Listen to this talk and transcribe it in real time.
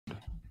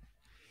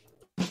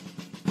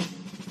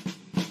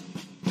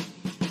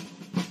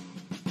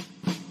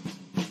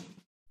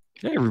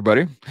Hey,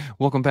 everybody.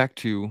 Welcome back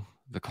to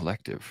The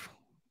Collective.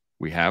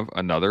 We have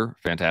another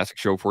fantastic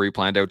show for you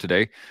planned out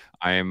today.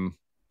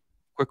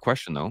 Quick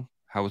question though.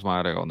 How was my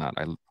audio on that?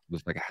 I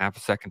was like a half a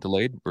second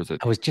delayed, or was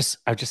it? I was just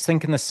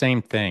thinking the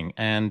same thing.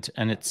 And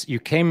it's you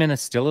came in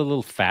as still a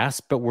little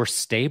fast, but we're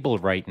stable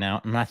right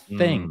now. And I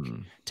think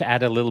Mm, to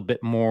add a little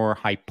bit more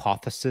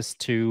hypothesis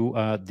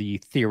to the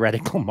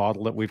theoretical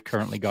model that we've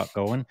currently got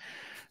going,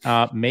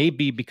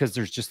 maybe because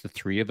there's just the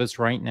three of us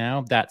right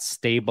now, that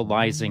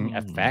stabilizing mm.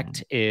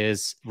 effect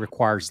is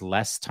requires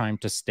less time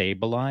to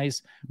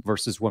stabilize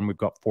versus when we've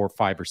got four,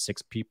 five, or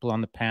six people on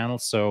the panel.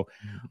 So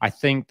I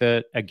think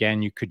that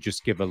again, you could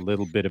just give a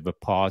little bit of a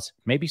pause,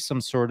 maybe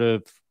some sort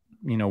of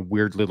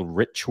weird little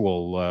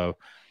ritual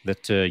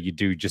that you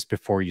do just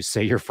before you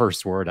say your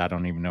first word. I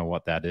don't even know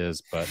what that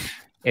is, but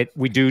it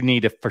we do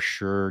need a for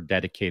sure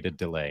dedicated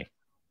delay.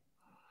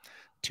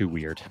 Too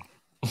weird.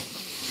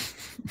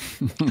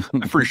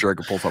 I'm pretty sure I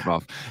could pull something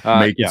off.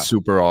 Make it Yeah,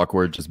 super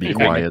awkward. Just be you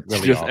make it quiet.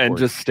 really Just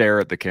awkward. stare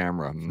at the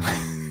camera.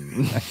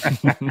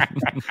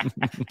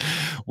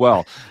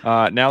 Well,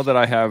 now that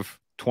I have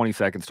 20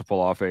 seconds to pull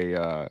off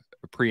a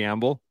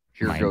preamble,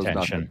 here My goes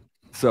nothing. intention.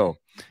 So,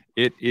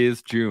 it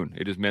is June.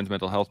 It is Men's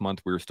Mental Health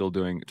Month. We're still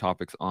doing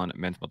topics on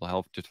men's mental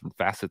health, different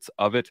facets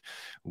of it.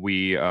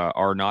 We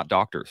are not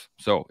doctors.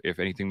 So, if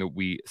anything that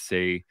we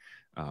say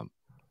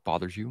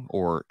bothers you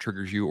or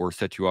triggers you or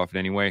sets you off in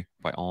any way,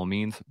 by all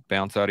means,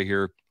 bounce out of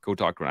here. Go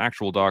talk to an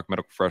actual doc,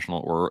 medical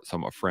professional, or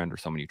a friend or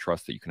someone you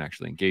trust that you can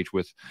actually engage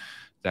with.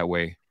 That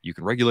way, you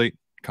can regulate,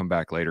 come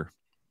back later,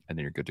 and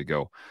then you're good to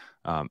go.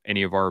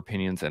 Any of our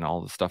opinions and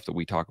all the stuff that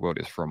we talk about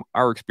is from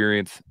our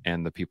experience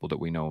and the people that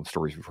we know,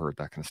 stories we've heard,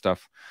 that kind of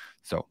stuff.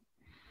 So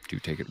do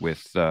take it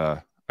with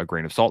a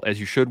grain of salt,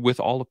 as you should with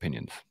all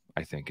opinions,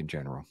 I think, in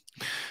general.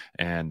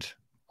 And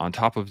on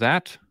top of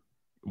that,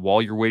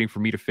 while you're waiting for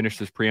me to finish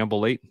this preamble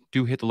late,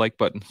 do hit the like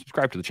button,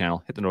 subscribe to the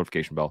channel, hit the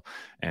notification bell,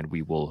 and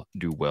we will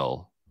do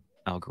well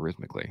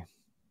algorithmically.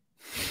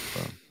 So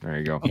there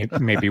you go.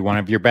 Maybe one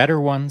of your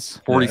better ones.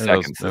 40 Yeah, that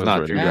was- seconds that is was not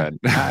really too Yeah, bad.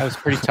 that was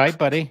pretty tight,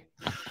 buddy.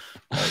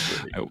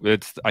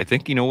 I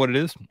think you know what it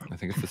is. I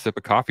think it's the sip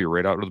of coffee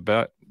right out of the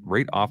bat,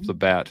 right off the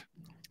bat.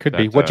 Could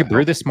be. That What'd you brew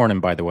helps. this morning,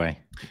 by the way?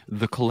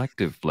 The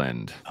Collective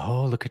blend.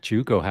 Oh, look at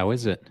you go. How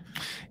is it?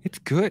 It's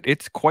good.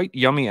 It's quite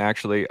yummy,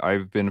 actually.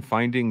 I've been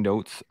finding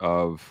notes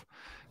of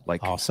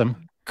like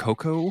Awesome.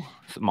 cocoa,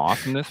 some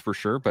awesomeness for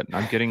sure, but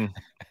I'm getting,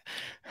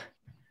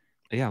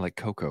 yeah, like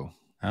cocoa.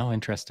 Oh,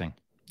 interesting.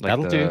 Like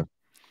That'll do. the,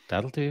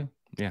 That'll do.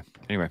 yeah.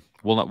 Anyway,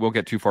 we'll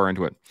get too far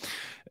into it.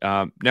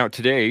 Now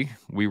today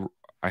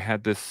I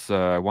had this.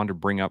 I wanted to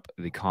bring up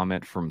the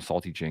comment from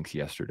Salty Jinx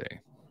yesterday.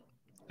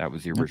 That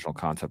was the Yep. original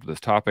concept of this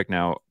topic.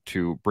 Now,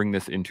 to bring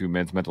this into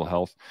men's mental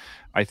health,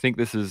 I think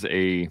this is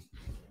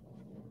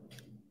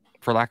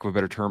for lack of a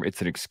better term, it's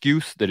an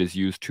excuse that is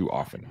used too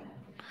often.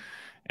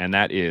 And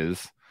that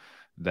is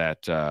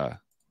that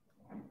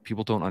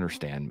people don't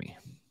understand me,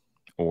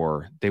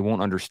 or they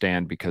won't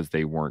understand because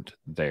they weren't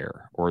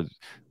there, or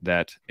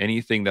that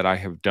anything that I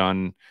have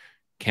done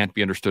can't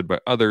be understood by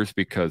others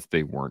because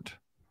they weren't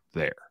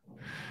there.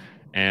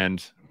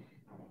 And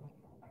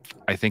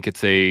I think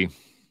it's a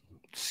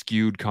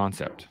skewed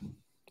concept.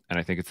 And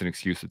I think it's an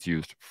excuse that's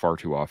used far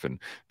too often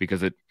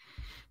because it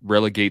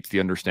relegates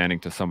the understanding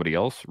to somebody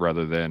else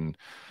rather than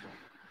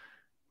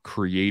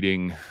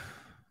creating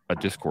a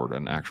discord,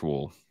 an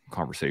actual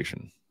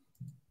conversation,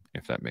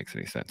 if that makes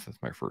any sense.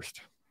 That's my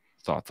first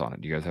thoughts on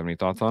it. Do you guys have any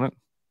thoughts on it?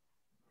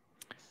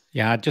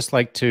 Yeah, I'd just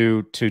like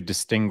to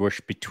distinguish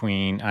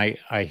between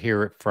I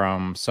hear it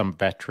from some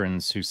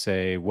veterans who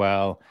say,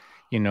 well,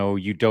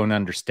 you don't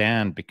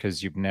understand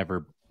because you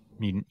never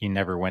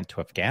went to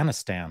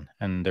Afghanistan.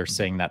 And they're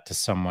saying that to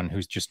someone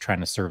who's just trying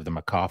to serve them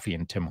a coffee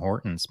in Tim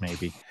Hortons,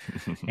 maybe.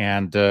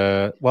 And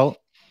well,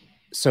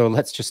 so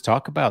let's just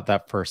talk about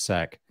that for a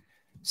sec.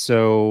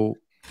 So,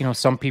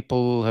 some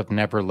people have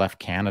never left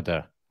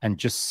Canada, and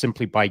just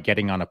simply by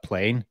getting on a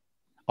plane,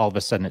 all of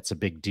a sudden it's a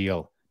big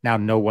deal. Now,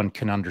 no one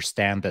can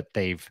understand that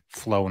they've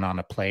flown on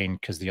a plane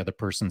because the other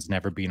person's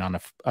never been on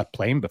a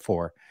plane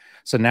before.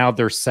 So now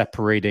they're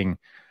separating.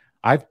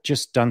 I've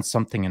just done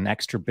something an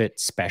extra bit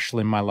special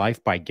in my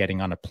life by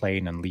getting on a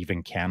plane and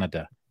leaving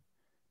Canada.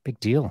 Big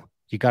deal.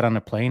 You got on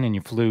a plane and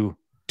you flew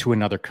to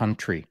another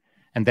country,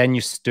 and then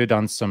you stood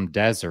on some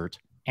desert,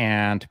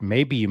 and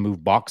maybe you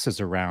moved boxes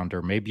around,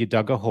 or maybe you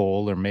dug a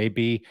hole, or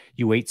maybe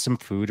you ate some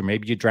food, or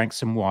maybe you drank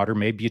some water,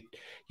 maybe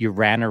you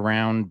ran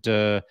around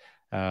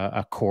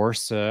a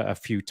course a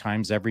few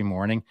times every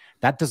morning.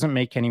 That doesn't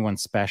make anyone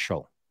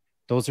special.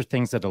 Those are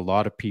things that a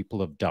lot of people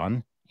have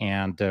done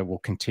and will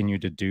continue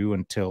to do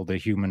until the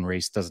human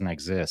race doesn't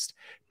exist.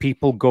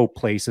 People go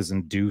places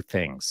and do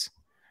things,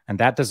 and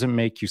that doesn't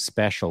make you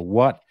special.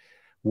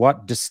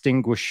 What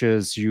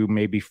distinguishes you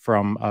maybe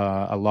from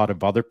a lot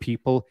of other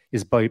people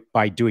is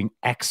by doing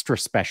extra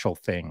special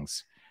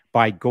things,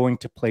 by going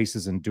to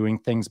places and doing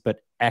things,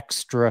 but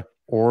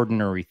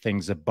extraordinary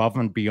things above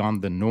and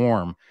beyond the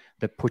norm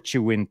that put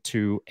you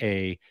into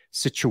a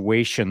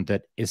situation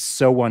that is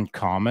so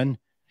uncommon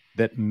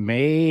that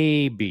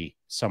maybe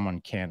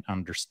someone can't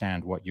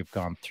understand what you've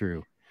gone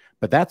through.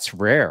 But that's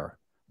rare.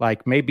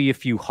 Like maybe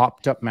if you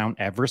hopped up Mount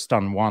Everest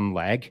on one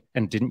leg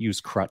and didn't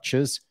use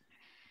crutches,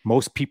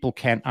 most people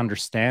can't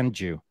understand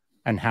you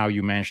and how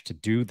you managed to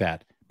do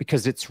that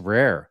because it's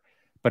rare.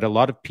 But a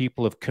lot of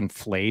people have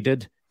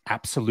conflated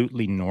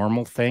absolutely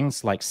normal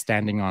things like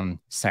standing on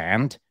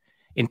sand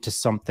into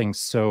something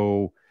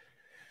so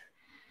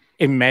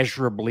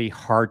immeasurably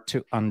hard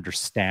to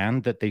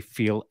understand that they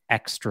feel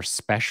extra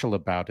special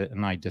about it.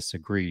 And I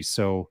disagree.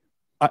 So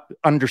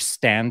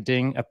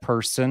understanding a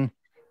person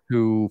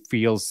who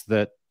feels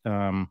that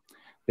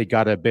they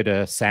got a bit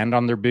of sand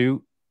on their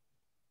boot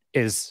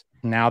is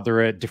now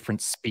they're a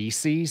different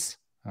species.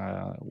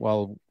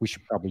 Well, we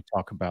should probably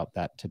talk about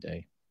that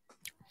today.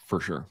 For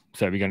sure.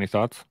 Seb, you got any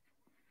thoughts?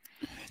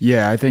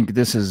 Yeah, I think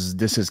this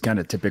is kind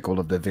of typical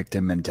of the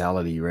victim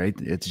mentality, right?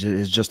 It's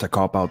just a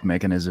cop-out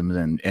mechanism,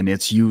 and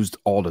it's used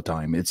all the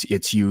time.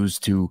 It's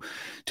used to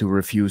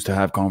refuse to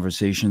have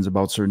conversations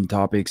about certain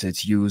topics.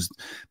 It's used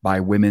by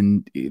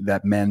women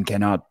that men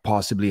cannot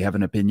possibly have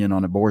an opinion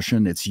on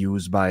abortion. It's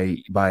used by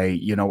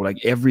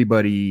like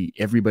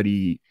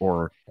everybody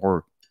or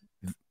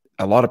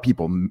a lot of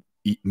people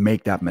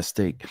make that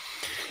mistake,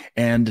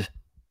 and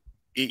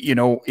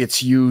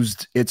it's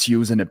used in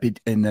a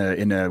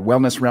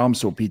wellness realm.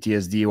 So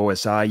PTSD,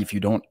 OSI,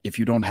 if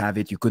you don't have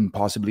it, you couldn't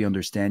possibly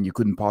understand, you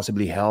couldn't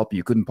possibly help,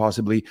 you couldn't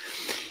possibly,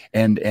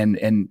 and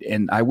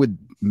I would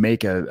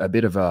make a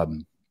bit of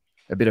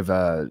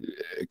a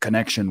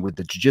connection with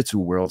the jiu-jitsu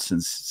world,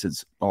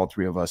 since all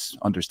three of us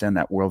understand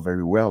that world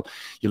very well.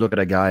 You look at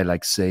a guy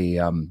like, say,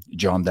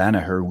 John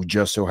Danaher, who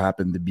just so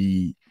happened to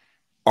be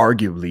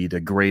arguably the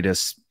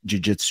greatest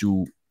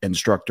jiu-jitsu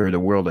instructor the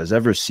world has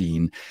ever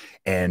seen,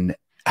 and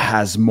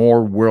has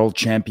more world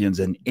champions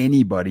than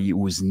anybody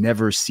who's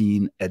never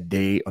seen a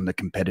day on the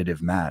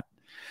competitive mat.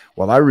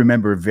 Well, I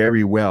remember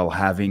very well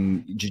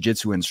having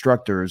jiu-jitsu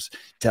instructors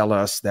tell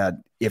us that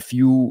if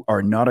you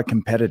are not a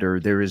competitor,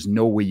 there is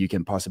no way you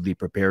can possibly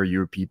prepare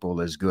your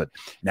people as good.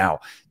 Now,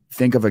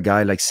 think of a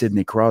guy like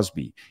Sidney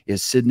Crosby.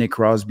 Is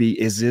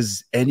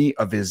any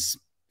of his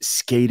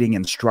skating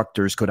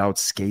instructors could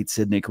outskate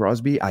Sidney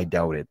Crosby? I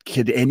doubt it.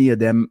 Could any of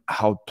them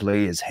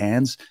outplay his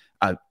hands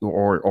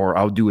or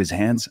outdo his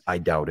hands? I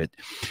doubt it.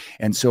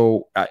 And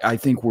so I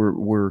think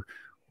we're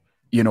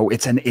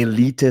it's an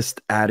elitist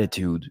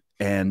attitude,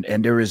 and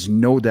there is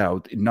no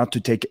doubt, not to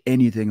take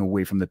anything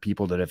away from the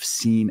people that have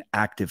seen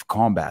active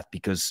combat,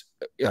 because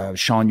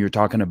Sean, you're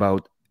talking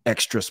about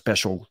extra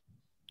special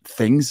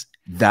things.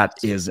 That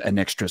is an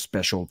extra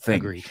special thing.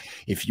 Agreed.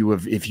 If you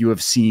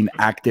have seen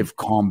active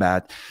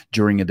combat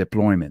during a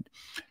deployment,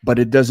 but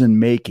it doesn't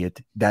make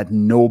it that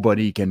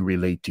nobody can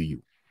relate to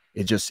you.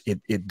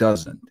 It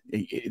doesn't.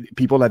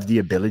 People have the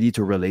ability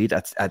to relate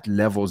at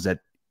levels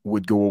that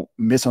would go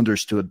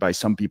misunderstood by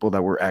some people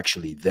that were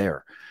actually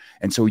there.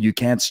 And so you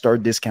can't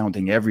start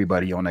discounting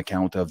everybody on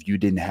account of you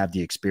didn't have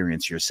the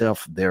experience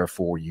yourself,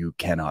 therefore you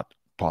cannot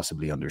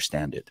possibly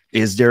understand it.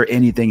 Is there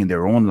anything in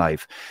their own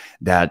life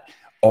that,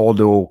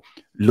 although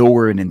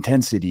lower in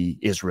intensity,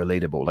 is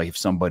relatable? Like if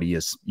somebody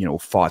has,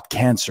 fought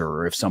cancer,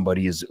 or if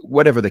somebody is,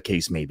 whatever the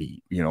case may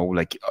be,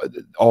 like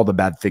all the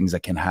bad things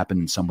that can happen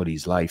in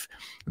somebody's life,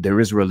 there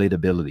is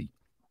relatability.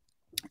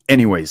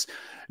 Anyways,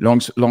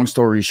 long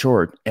story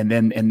short, and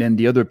then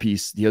the other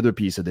piece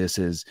of this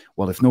is,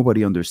 well, if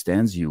nobody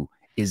understands you,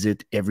 is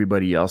it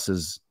everybody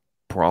else's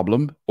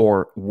problem,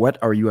 or what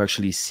are you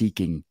actually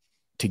seeking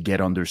to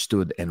get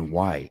understood, and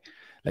why?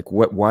 Like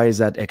why is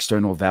that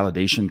external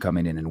validation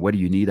coming in, and what do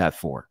you need that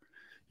for?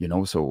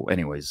 So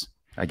anyways,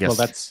 I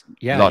guess.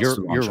 Well,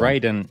 you're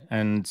right.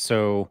 And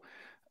so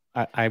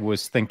I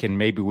was thinking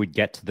maybe we'd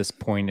get to this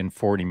point in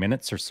 40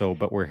 minutes or so,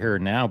 but we're here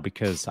now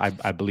because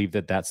I believe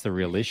that that's the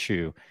real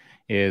issue,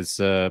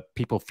 is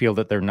people feel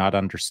that they're not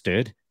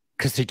understood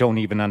because they don't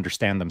even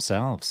understand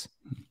themselves.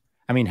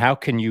 I mean, how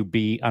can you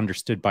be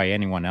understood by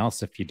anyone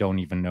else if you don't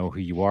even know who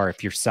you are?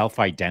 If your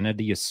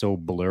self-identity is so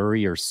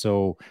blurry or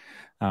so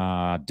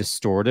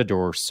distorted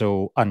or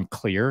so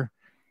unclear,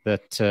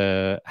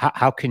 that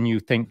how can you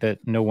think that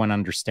no one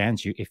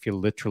understands you if you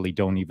literally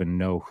don't even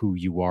know who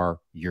you are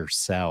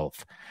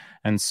yourself?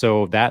 And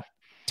so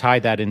tie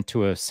that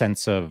into a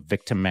sense of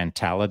victim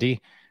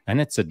mentality, and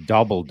it's a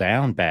double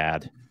down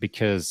bad,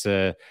 because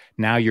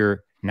now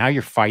you're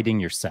fighting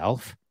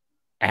yourself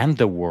and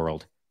the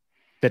world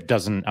that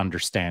doesn't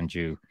understand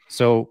you.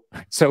 So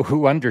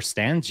who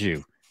understands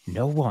you?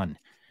 No one.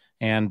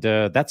 And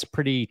that's a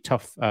pretty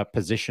tough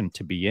position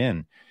to be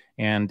in.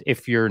 And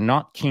if you're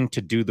not keen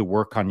to do the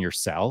work on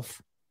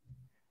yourself,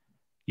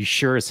 you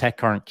sure as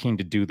heck aren't keen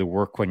to do the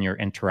work when you're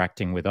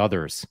interacting with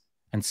others.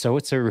 And so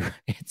it's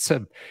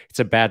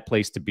a bad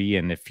place to be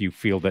in if you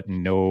feel that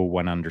no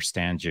one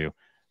understands you.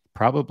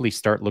 Probably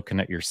start looking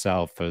at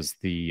yourself as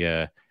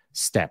the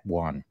step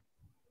one.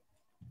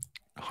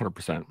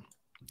 100%.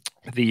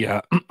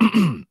 The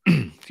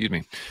excuse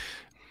me.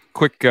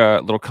 Quick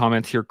little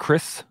comments here.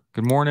 Chris,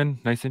 good morning.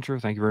 Nice intro.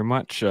 Thank you very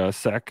much.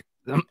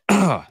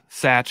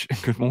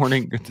 Satch, good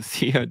morning. Good to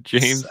see you.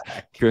 James,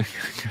 good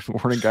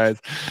morning, guys.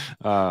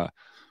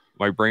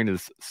 My brain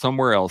is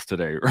somewhere else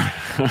today.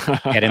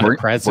 Get in the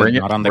present,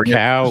 not on the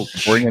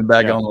couch. Bring it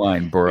back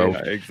online, bro.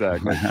 Yeah,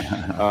 exactly.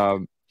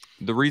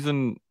 The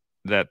reason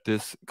that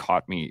this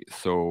caught me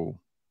so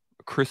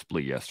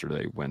crisply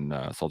yesterday when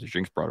Salty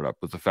Jinx brought it up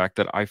was the fact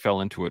that I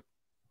fell into it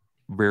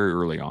very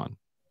early on.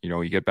 You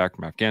know, you get back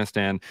from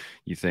Afghanistan,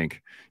 you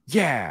think,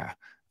 yeah,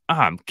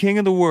 I'm king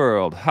of the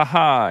world,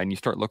 haha, and you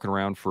start looking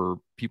around for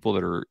people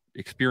that are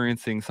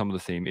experiencing some of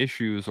the same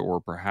issues, or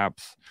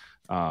perhaps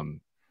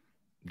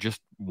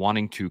just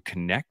wanting to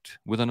connect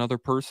with another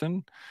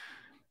person.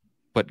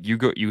 But you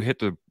hit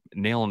the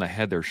nail on the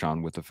head there,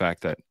 Sean, with the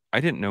fact that I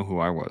didn't know who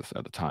I was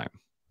at the time.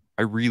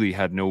 I really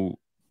had no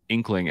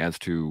inkling as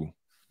to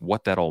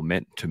what that all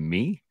meant to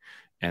me.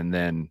 And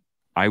then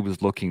I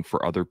was looking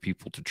for other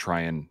people to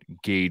try and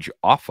gauge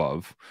off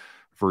of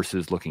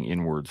versus looking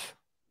inwards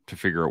to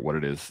figure out what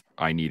it is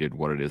I needed,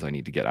 what it is I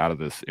need to get out of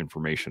this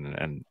information,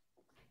 and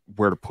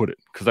where to put it.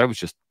 Because I was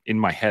just, in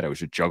my head, I was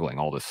just juggling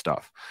all this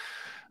stuff.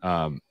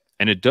 And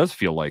it does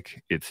feel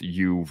like it's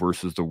you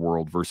versus the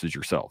world versus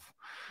yourself.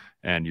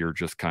 And you're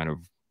just kind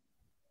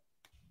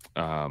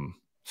of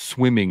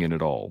swimming in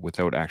it all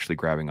without actually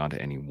grabbing onto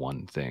any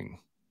one thing.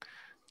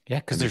 Yeah,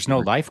 because there's no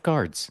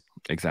lifeguards.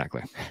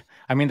 Exactly.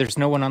 I mean, there's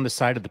no one on the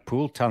side of the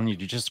pool telling you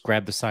to just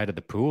grab the side of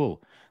the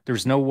pool.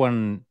 There's no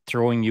one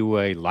throwing you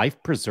a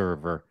life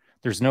preserver.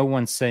 There's no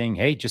one saying,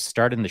 hey, just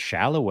start in the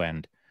shallow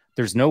end.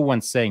 There's no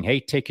one saying, hey,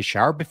 take a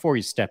shower before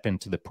you step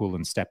into the pool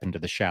and step into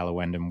the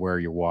shallow end and wear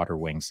your water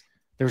wings.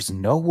 There's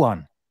no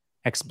one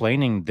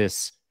explaining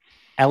this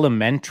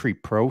elementary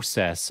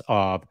process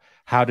of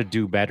how to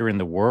do better in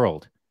the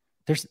world.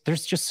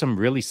 There's just some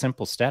really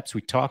simple steps.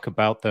 We talk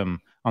about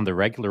them on the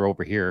regular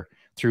over here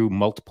through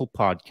multiple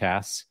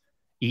podcasts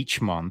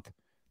each month.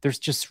 There's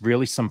just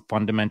really some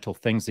fundamental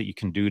things that you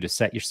can do to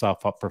set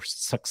yourself up for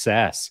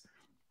success.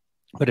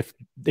 But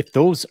if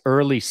those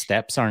early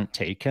steps aren't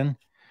taken,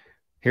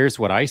 here's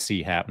what I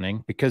see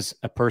happening. Because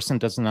a person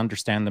doesn't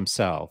understand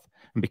themselves,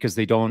 and because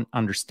they don't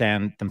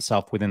understand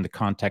themselves within the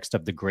context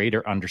of the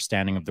greater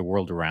understanding of the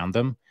world around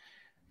them,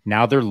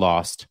 now they're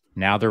lost,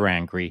 now they're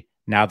angry,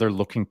 now they're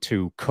looking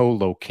to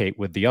co-locate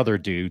with the other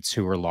dudes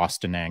who are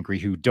lost and angry,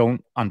 who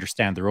don't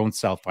understand their own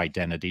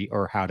self-identity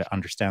or how to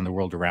understand the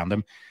world around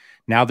them.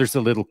 Now there's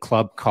a little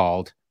club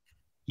called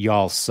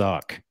Y'all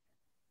Suck.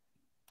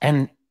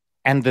 And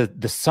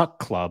the suck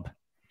club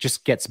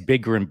just gets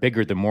bigger and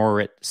bigger the more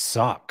it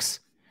sucks,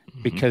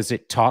 because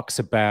it talks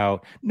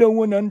about no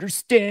one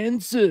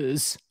understands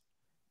us,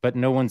 but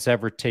no one's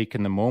ever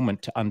taken the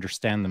moment to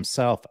understand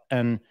themselves.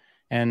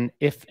 And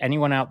if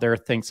anyone out there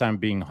thinks I'm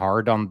being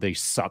hard on the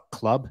suck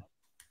club,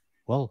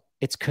 well,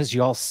 it's because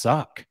y'all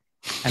suck.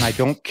 And I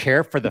don't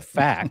care for the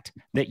fact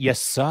that you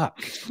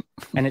suck.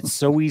 And it's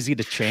so easy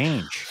to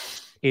change.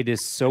 It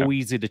is so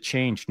easy to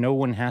change. No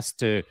one has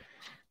to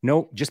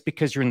know, just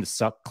because you're in the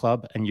suck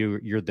club and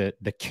you're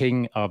the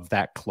king of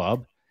that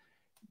club,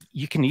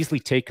 you can easily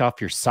take off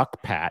your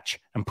suck patch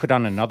and put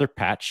on another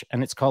patch,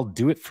 and it's called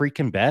Do It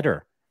Freaking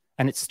Better.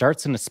 And it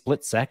starts in a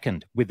split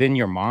second within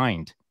your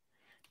mind,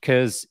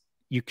 because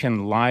you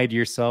can lie to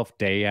yourself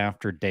day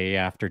after day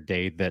after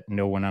day that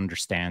no one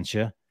understands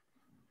you.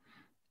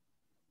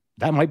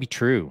 That might be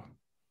true.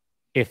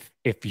 If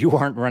you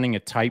aren't running a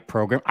tight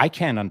program, I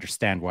can't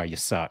understand why you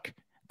suck,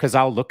 because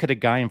I'll look at a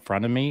guy in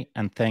front of me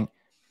and think,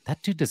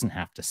 that dude doesn't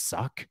have to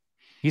suck.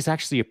 He's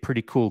actually a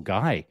pretty cool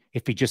guy.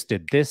 If he just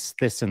did this,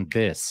 this, and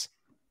this,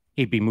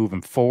 he'd be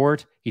moving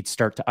forward. He'd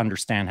start to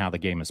understand how the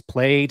game is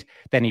played.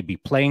 Then he'd be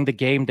playing the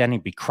game. Then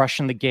he'd be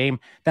crushing the game.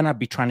 Then I'd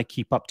be trying to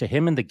keep up to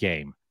him in the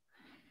game.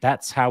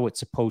 That's how it's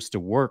supposed to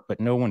work.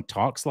 But no one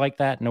talks like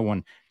that. No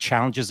one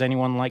challenges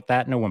anyone like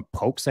that. No one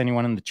pokes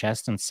anyone in the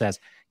chest and says,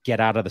 get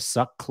out of the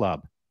suck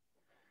club.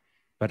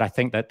 But I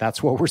think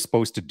that's what we're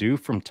supposed to do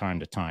from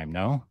time to time,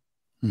 no?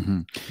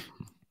 Mm-hmm.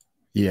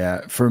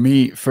 Yeah, for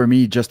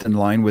me, just in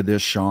line with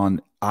this,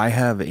 Sean, I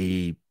have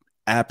a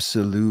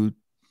absolute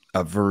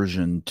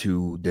aversion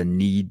to the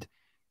need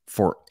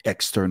for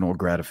external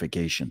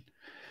gratification.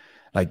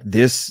 Like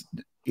this,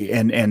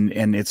 and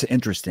it's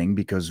interesting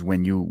because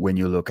when you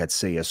look at,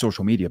 say, a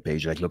social media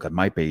page, like look at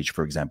my page,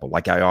 for example,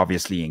 like I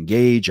obviously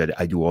engage,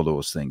 I do all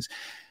those things.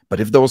 But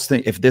if this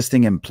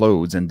thing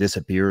implodes and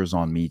disappears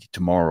on me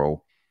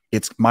tomorrow,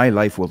 my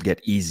life will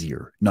get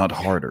easier, not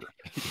harder,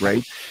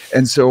 right?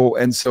 And so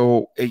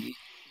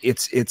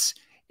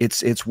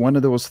it's one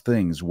of those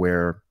things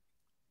where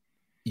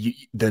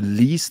the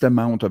least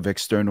amount of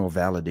external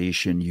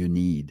validation you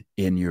need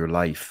in your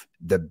life,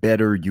 the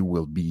better you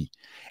will be.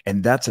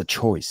 And that's a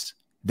choice.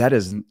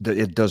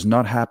 It does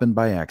not happen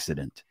by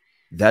accident.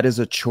 That is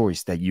a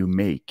choice that you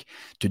make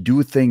to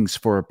do things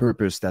for a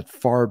purpose that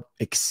far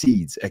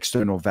exceeds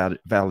external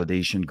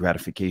validation,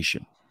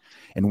 gratification.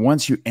 And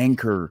once you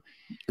anchor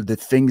the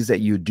things that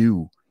you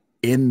do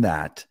in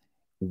that,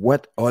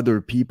 what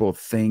other people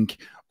think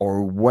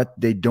or what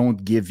they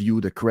don't give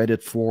you the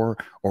credit for,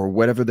 or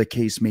whatever the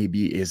case may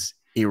be, is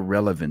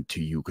irrelevant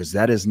to you, because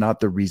that is not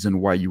the reason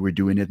why you were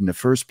doing it in the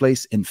first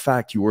place. In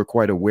fact, you were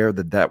quite aware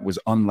that that was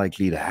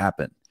unlikely to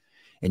happen.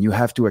 And you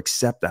have to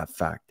accept that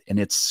fact. And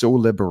it's so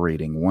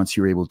liberating once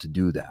you're able to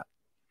do that.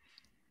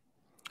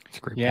 That's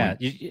a great Yeah,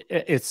 point.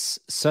 it's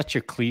such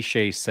a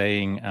cliche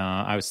saying.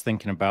 I was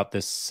thinking about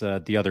this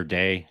the other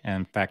day.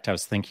 And in fact, I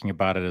was thinking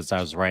about it as I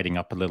was writing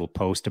up a little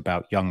post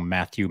about young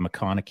Matthew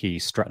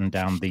McConaughey strutting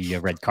down the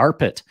red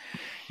carpet.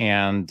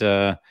 And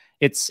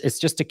it's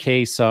just a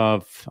case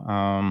of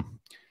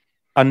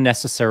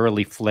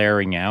unnecessarily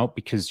flaring out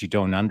because you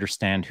don't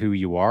understand who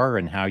you are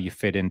and how you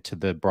fit into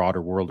the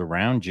broader world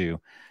around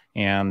you.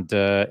 And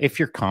if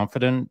you're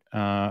confident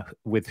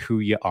with who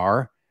you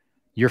are,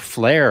 your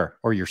flair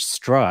or your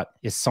strut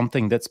is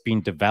something that's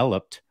been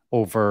developed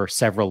over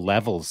several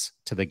levels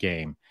to the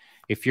game.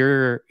 If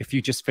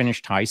you just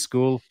finished high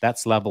school,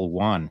 that's level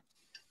 1.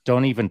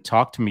 Don't even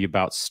talk to me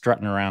about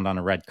strutting around on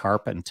a red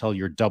carpet until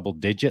you're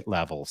double-digit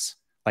levels,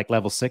 like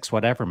level 6,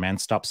 whatever, man.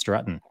 Stop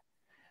strutting.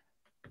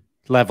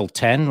 Level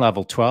 10,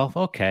 level 12,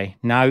 okay.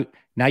 Now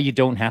you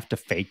don't have to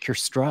fake your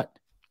strut.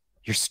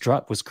 Your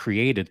strut was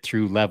created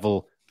through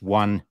level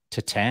 1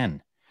 to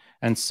 10.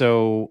 And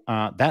so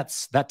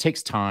that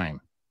takes time.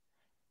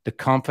 The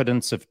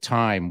confidence of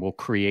time will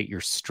create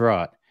your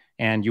strut,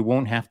 and you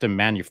won't have to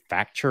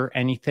manufacture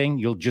anything.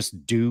 You'll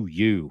just do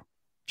you.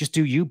 Just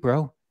do you,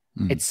 bro.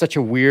 It's such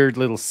a weird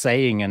little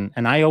saying.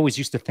 And I always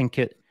used to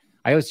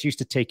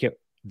take it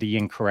the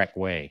incorrect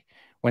way.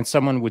 When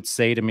someone would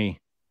say to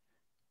me,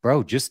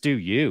 bro, just do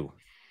you,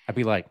 I'd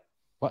be like,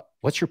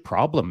 what's your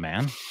problem,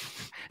 man?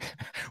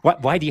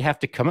 Why do you have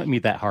to come at me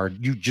that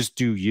hard? You just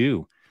do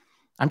you.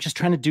 I'm just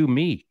trying to do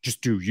me. Just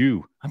do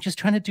you. I'm just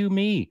trying to do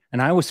me.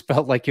 And I always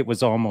felt like it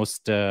was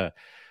almost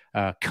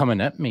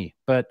coming at me.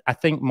 But I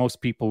think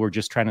most people were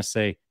just trying to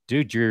say,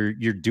 dude,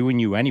 you're doing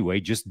you anyway.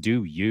 Just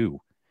do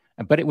you.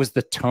 But it was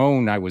the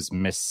tone I was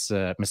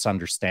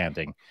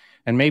misunderstanding.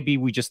 And maybe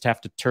we just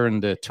have to turn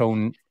the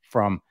tone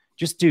from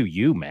just do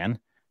you, man,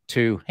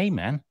 to, hey,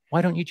 man,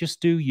 why don't you just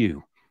do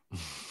you?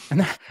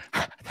 And that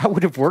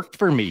would have worked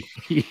for me,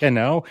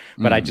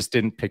 but I just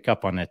didn't pick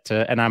up on it.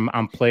 And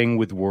I'm playing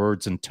with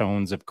words and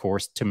tones, of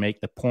course, to make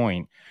the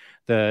point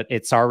that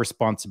it's our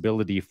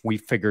responsibility if we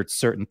figured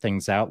certain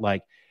things out,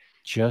 like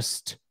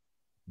just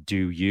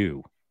do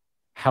you.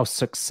 How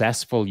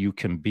successful you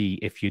can be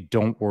if you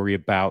don't worry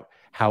about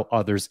how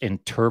others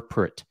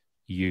interpret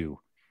you.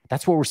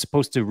 That's what we're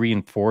supposed to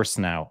reinforce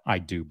now, I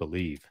do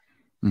believe.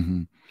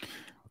 Mm-hmm.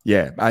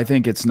 Yeah, I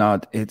think it's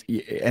not it,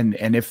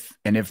 and if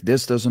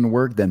this doesn't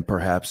work, then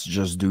perhaps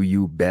just do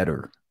you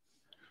better,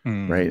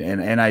 right?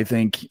 And I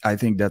think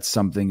that's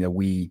something that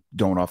we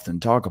don't often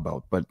talk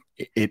about, but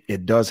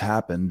it does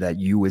happen that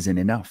you isn't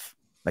enough.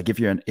 Like if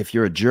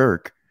you're a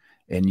jerk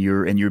and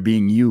you're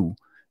being you,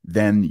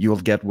 then you'll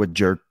get what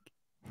jerks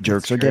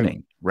are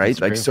getting, right?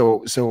 That's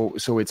like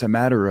so it's a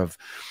matter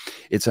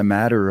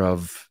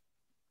of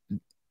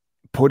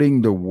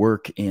putting the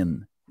work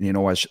in.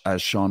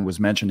 As Sean was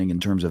mentioning, in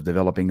terms of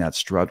developing that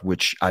strut,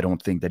 which I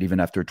don't think that even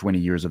after 20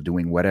 years of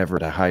doing whatever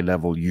at a high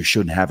level, you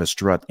shouldn't have a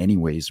strut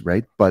anyways,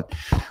 right? But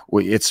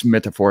it's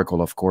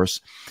metaphorical, of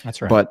course.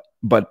 That's right.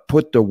 But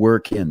put the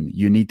work in.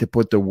 You need to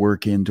put the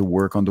work in to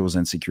work on those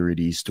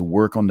insecurities, to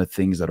work on the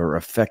things that are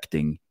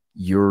affecting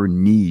your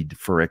need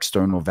for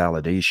external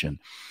validation.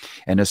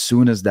 And as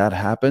soon as that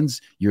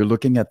happens, you're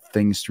looking at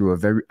things through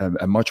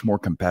a much more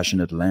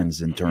compassionate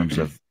lens in terms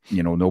of,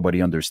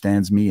 nobody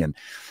understands me. And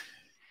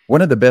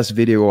one of the best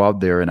video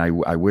out there, and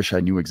I wish I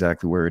knew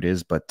exactly where it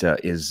is, but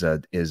is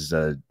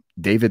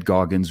David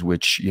Goggins,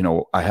 which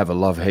I have a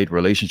love-hate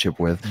relationship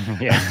with.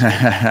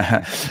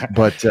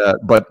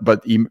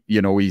 but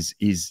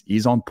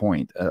he's on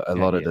point a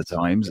lot of the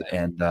times,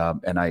 and I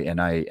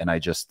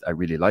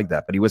really like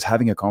that. But he was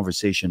having a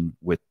conversation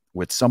with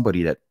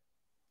somebody that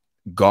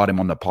got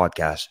him on the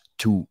podcast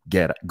to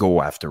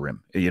go after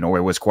him. It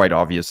was quite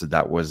obvious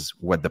that was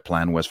what the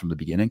plan was from the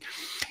beginning,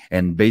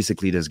 and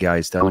basically this guy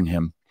is telling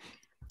him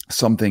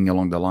something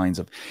along the lines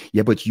of,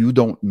 yeah, but you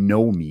don't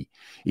know me.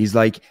 He's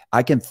like,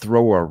 I can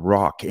throw a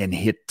rock and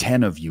hit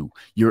 10 of you.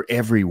 You're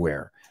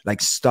everywhere. Like,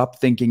 stop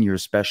thinking you're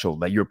special,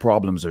 that your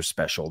problems are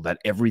special, that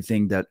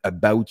everything that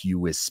about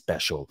you is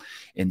special.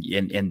 And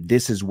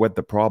this is what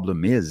the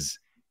problem is.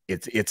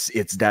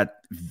 It's that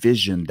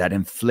vision, that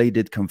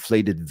inflated,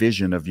 conflated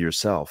vision of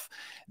yourself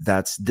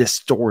that's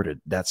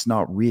distorted, that's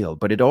not real.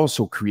 But it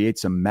also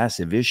creates some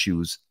massive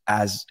issues,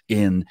 as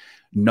in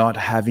not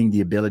having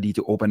the ability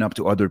to open up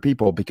to other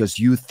people because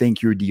you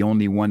think you're the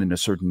only one in a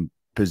certain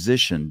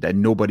position that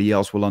nobody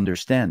else will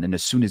understand. And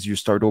as soon as you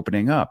start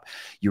opening up,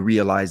 you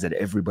realize that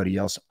everybody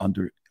else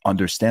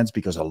understands,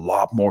 because a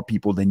lot more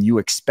people than you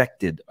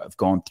expected have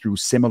gone through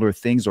similar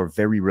things or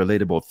very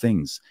relatable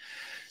things.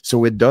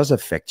 So it does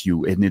affect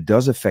you, and it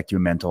does affect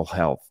your mental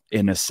health,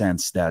 in a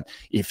sense that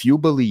if you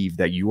believe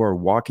that you are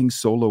walking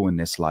solo in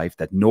this life,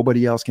 that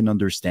nobody else can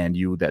understand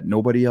you, that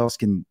nobody else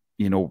can,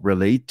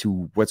 relate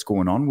to what's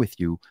going on with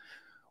you,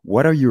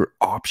 what are your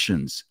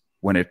options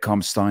when it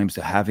comes time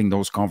to having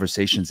those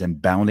conversations and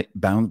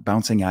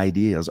bouncing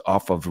ideas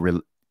off of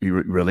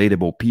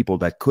relatable people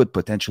that could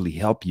potentially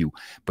help you,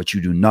 but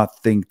you do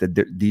not think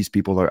that these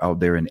people are out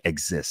there and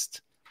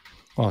exist.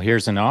 Well,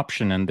 here's an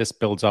option, and this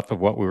builds off of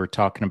what we were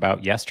talking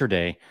about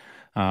yesterday.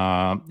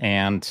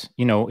 And,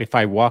 you know, if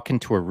I walk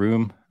into a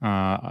room,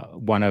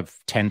 one of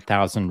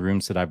 10,000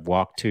 rooms that I've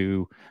walked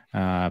to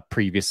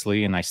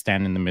previously, and I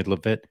stand in the middle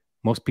of it,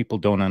 most people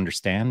don't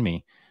understand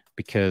me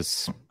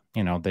because,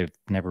 you know, they've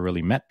never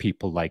really met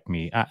people like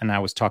me. And I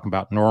was talking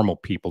about normal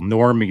people,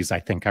 normies, I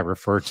think I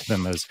refer to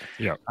them as.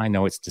 Yeah. I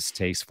know it's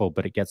distasteful,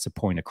 but it gets the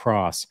point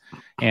across.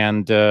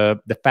 And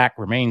the fact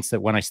remains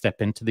that when I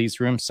step into these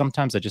rooms,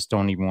 sometimes I just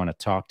don't even want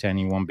to talk to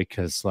anyone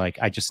because, like,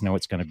 I just know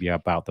it's going to be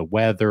about the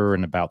weather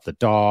and about the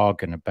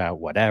dog and about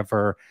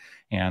whatever.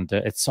 And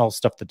it's all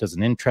stuff that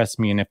doesn't interest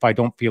me. And if I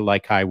don't feel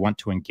like I want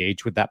to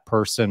engage with that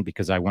person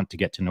because I want to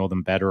get to know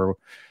them better,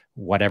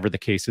 whatever the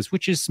case is,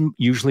 which is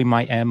usually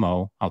my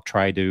MO, I'll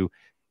try to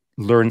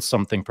learn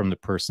something from the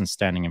person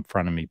standing in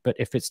front of me. But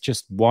if it's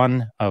just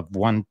one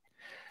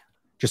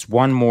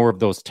more of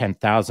those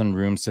 10,000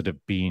 rooms that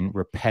have been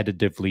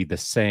repetitively the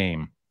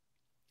same,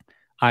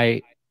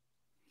 I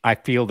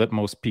feel that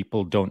most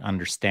people don't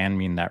understand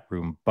me in that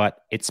room,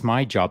 but it's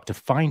my job to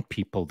find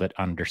people that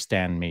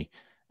understand me.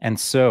 And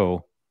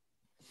so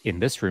in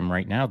this room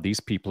right now,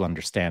 these people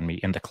understand me.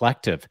 In the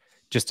collective,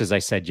 just as I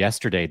said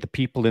yesterday, the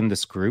people in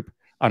this group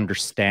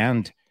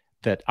understand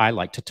that I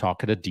like to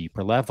talk at a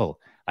deeper level.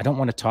 I don't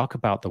want to talk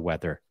about the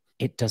weather.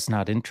 It does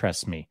not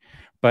interest me.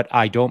 But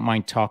I don't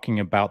mind talking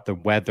about the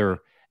weather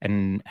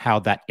and how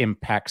that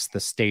impacts the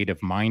state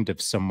of mind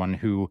of someone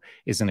who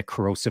is in a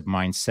corrosive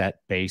mindset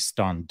based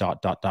on ...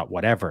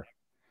 whatever.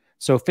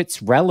 So if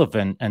it's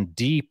relevant and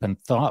deep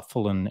and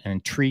thoughtful and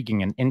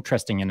intriguing and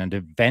interesting and an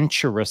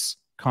adventurous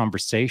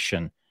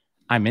conversation,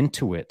 I'm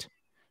into it.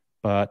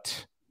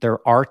 But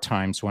there are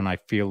times when I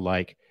feel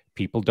like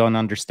people don't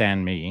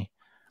understand me.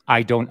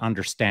 I don't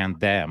understand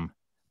them.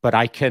 But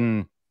I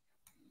can,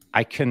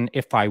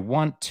 if I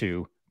want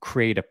to,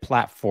 create a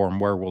platform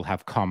where we'll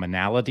have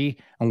commonality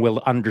and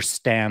we'll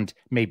understand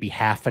maybe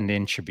half an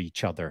inch of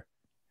each other.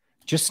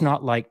 Just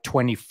not like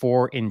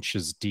 24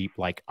 inches deep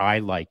like I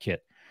like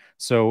it.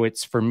 So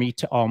it's for me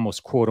to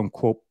almost, quote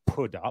unquote,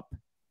 put up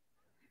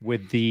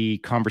with the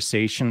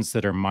conversations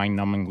that are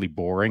mind-numbingly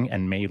boring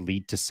and may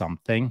lead to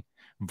something,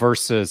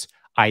 versus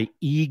I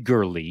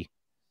eagerly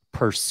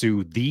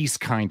pursue these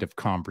kind of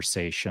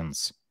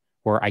conversations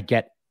where I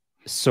get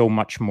so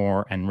much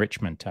more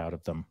enrichment out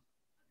of them.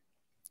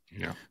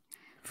 Yeah,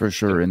 for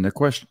sure. And the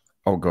question,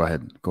 oh, go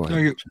ahead.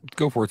 No,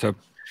 go for it, Seb.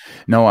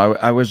 No,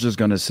 I was just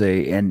going to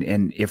say,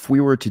 and if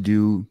we were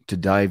to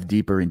dive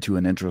deeper into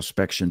an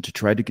introspection to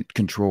try to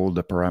control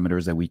the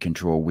parameters that we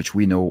control, which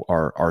we know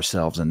are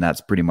ourselves, and that's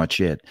pretty much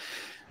it.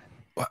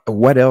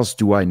 What else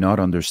do I not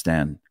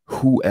understand?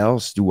 Who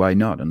else do I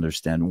not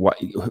understand? Why?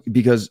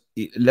 Because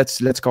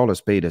let's call a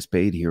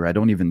spade here. I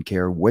don't even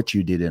care what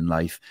you did in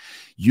life.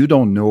 You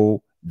don't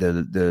know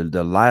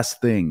the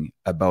last thing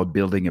about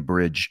building a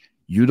bridge.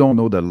 You don't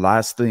know the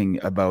last thing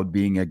about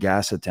being a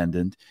gas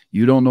attendant.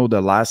 You don't know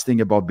the last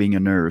thing about being a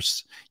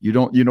nurse. You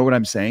know what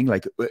I'm saying?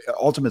 Like,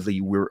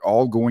 ultimately, we're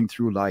all going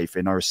through life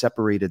in our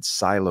separated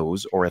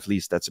silos, or at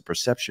least that's a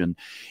perception.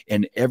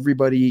 And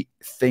everybody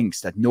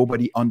thinks that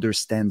nobody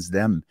understands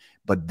them,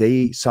 but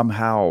they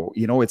somehow,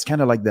 it's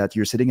kind of like that.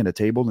 You're sitting at a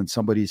table and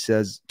somebody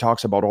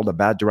talks about all the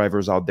bad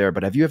drivers out there.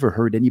 But have you ever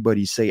heard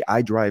anybody say,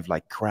 I drive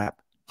like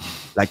crap?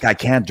 Like, I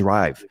can't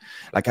drive.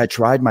 Like, I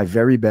tried my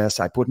very best.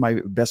 I put my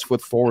best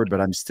foot forward,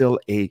 but I'm still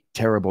a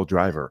terrible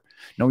driver.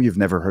 No, you've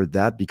never heard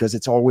that, because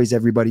it's always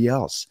everybody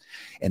else.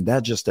 And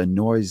that just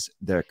annoys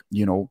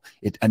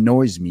it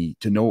annoys me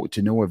to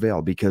no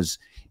avail, because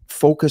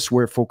focus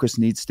where focus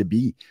needs to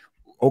be.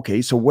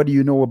 Okay, so what do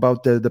you know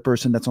about the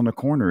person that's on the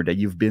corner that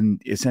you've been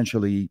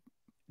essentially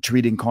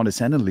treating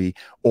condescendingly,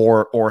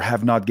 or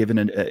have not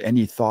given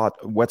any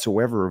thought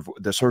whatsoever of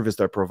the service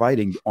they're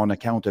providing on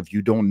account of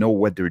you don't know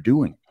what they're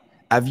doing?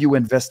 Have you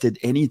invested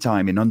any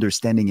time in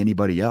understanding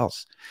anybody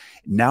else?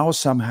 Now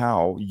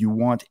somehow you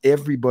want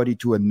everybody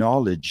to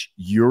acknowledge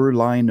your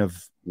line of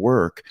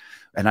work.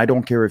 And I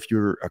don't care if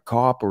you're a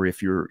cop or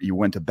if you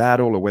went to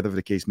battle or whatever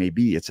the case may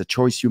be. It's a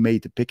choice you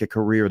made to pick a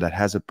career that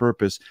has a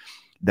purpose,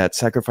 that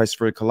sacrifice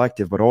for the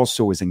collective, but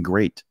also isn't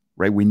great,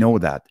 right? We know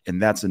that.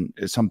 And that's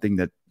something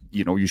that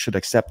you should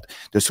accept.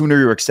 The sooner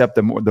you accept,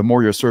 the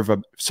more your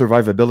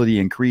survivability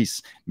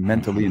increase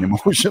mentally and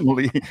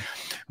emotionally.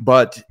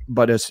 But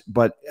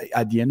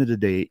at the end of the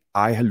day,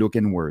 I look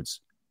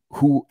inwards.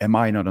 Who am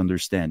I not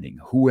understanding?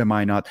 Who am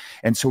I not?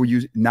 And so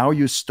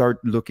you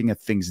start looking at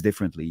things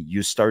differently.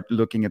 You start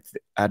looking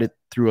at it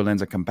through a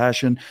lens of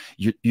compassion.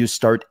 You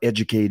start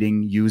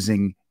educating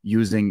using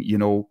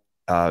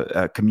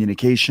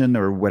communication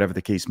or whatever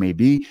the case may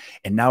be.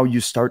 And now you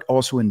start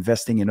also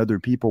investing in other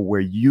people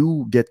where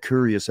you get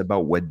curious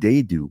about what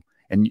they do,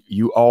 and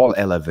you all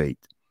elevate.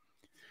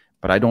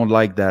 But I don't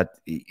like that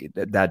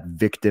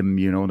victim,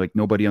 like,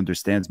 nobody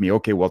understands me.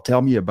 Okay, well,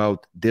 tell me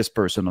about this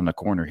person on the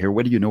corner here.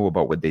 What do you know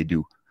about what they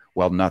do?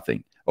 Well,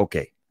 nothing.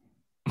 Okay.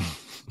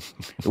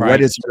 Right.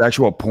 What is your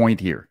actual point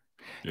here?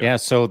 Yeah.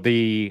 So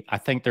I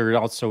think there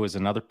also is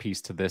another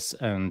piece to this,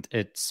 and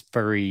it's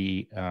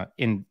very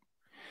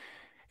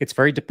it's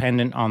very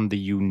dependent on the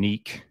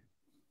unique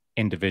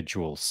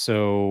individual.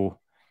 So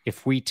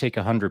if we take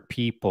 100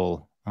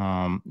 people,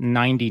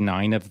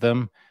 99 of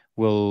them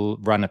will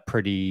run a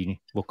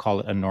pretty, we'll call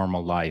it a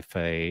normal life,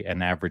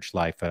 an average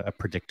life, a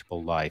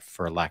predictable life,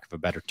 for lack of a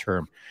better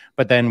term.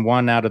 But then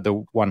one out of the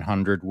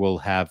 100 will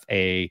have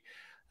a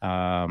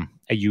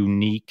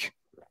unique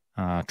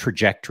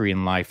trajectory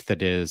in life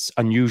that is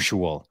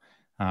unusual.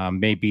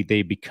 Maybe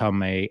they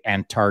become a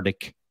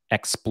Antarctic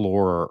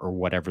explorer or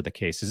whatever the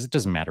case is. It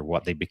doesn't matter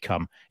what they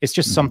become. It's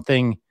just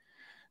something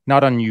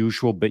not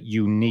unusual, but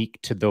unique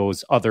to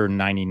those other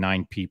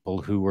 99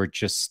 people who are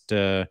just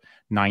 9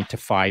 to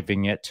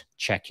 5ing it,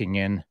 checking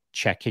in,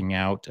 checking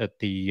out at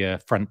the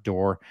front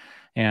door.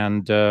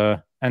 And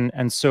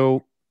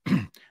so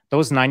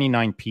those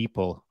 99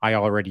 people I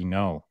already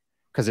know,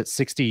 because at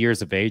 60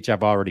 years of age,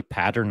 I've already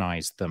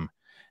patternized them.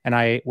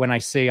 And when I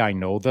say I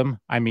know them,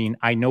 I mean,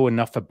 I know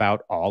enough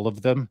about all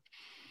of them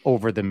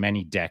over the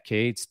many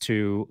decades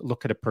to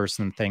look at a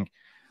person and think,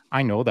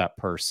 I know that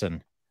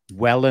person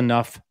well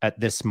enough at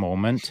this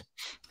moment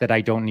that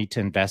I don't need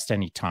to invest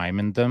any time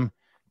in them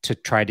to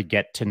try to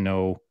get to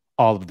know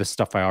all of the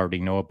stuff I already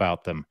know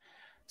about them.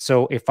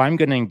 So if I'm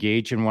going to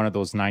engage in one of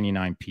those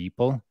 99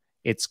 people,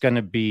 it's going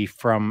to be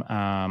from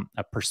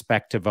a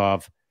perspective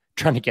of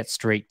trying to get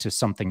straight to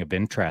something of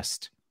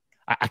interest.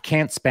 I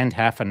can't spend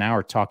half an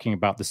hour talking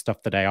about the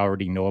stuff that I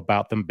already know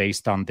about them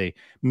based on the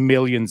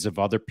millions of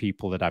other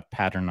people that I've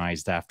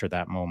patternized after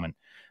that moment.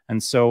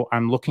 And so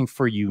I'm looking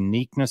for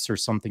uniqueness or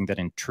something that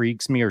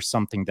intrigues me or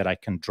something that I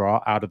can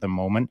draw out of the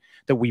moment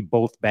that we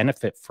both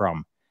benefit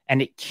from.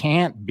 And it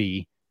can't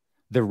be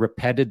the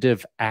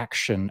repetitive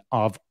action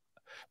of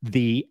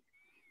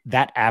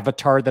that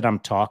avatar that I'm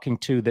talking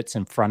to that's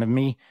in front of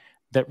me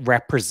that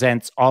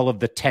represents all of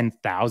the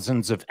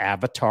 10,000s of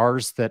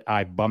avatars that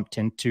I bumped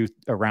into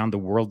around the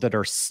world that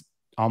are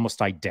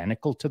almost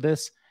identical to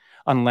this,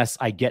 unless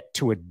I get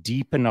to a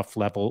deep enough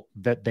level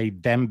that they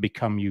then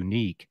become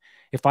unique.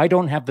 If I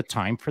don't have the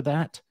time for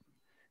that,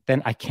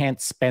 then I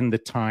can't spend the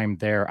time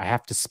there. I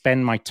have to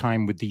spend my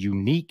time with the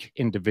unique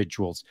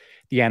individuals,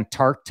 the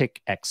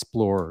Antarctic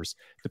explorers,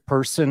 the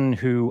person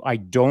who I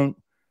don't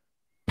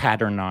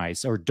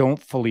patternize or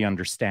don't fully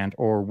understand,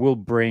 or will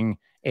bring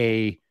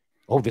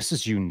this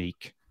is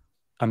unique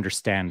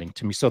understanding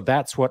to me. So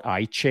that's what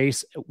I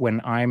chase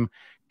when I'm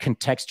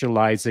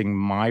contextualizing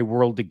my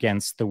world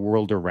against the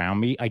world around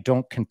me. I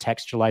don't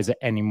contextualize it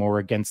anymore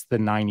against the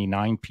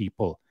 99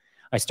 people.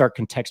 I start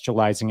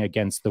contextualizing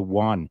against the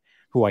one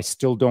who I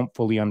still don't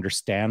fully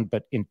understand,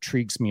 but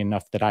intrigues me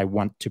enough that I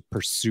want to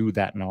pursue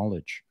that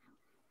knowledge.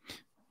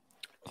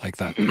 Like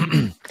that.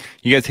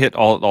 You guys hit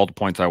all the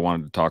points I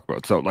wanted to talk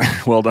about. So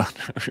well done.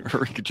 Or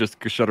we could just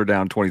shut her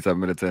down 27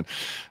 minutes in.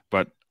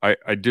 But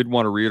I did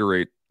want to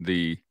reiterate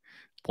the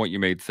point you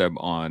made, Seb,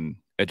 on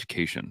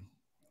education.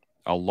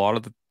 A lot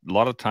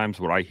of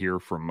times what I hear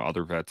from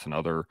other vets and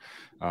other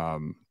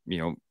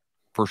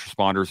first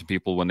responders and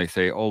people when they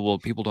say, oh, well,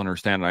 people don't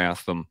understand, I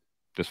ask them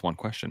this one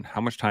question: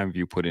 how much time have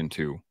you put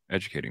into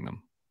educating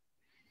them?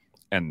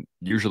 And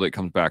usually it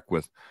comes back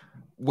with,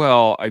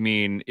 well, I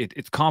mean,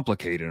 it's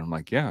complicated. I'm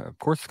like, yeah, of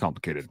course it's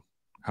complicated.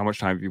 How much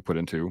time have you put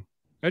into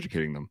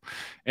educating them?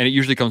 And it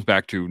usually comes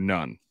back to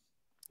none.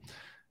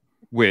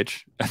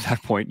 Which, at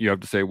that point, you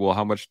have to say, well,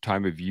 how much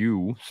time have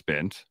you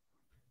spent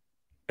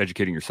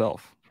educating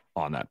yourself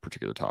on that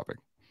particular topic?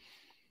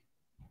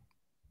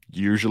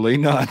 Usually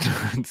not.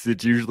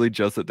 It's usually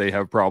just that they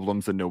have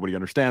problems and nobody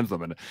understands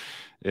them. And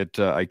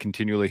I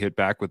continually hit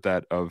back with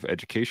that of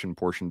education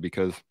portion,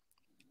 because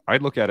I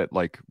look at it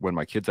like when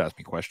my kids ask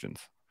me questions.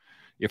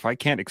 If I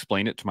can't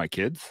explain it to my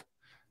kids,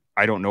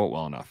 I don't know it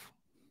well enough.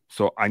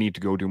 So I need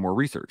to go do more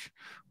research,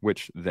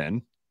 which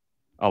then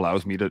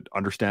allows me to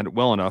understand it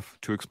well enough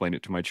to explain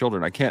it to my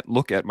children. I can't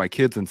look at my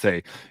kids and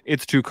say,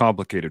 it's too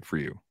complicated for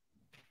you.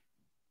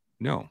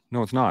 No,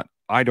 it's not.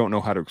 I don't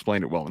know how to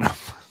explain it well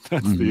enough.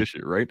 That's the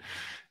issue, right?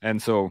 And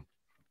so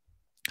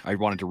I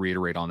wanted to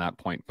reiterate on that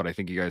point, but I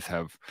think you guys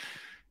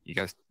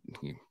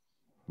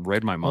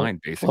read my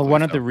mind, basically. Well,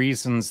 one of the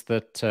reasons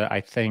that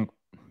I think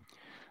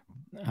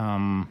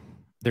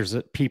there's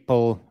a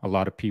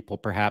lot of people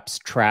perhaps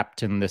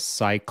trapped in this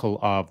cycle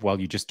of, well,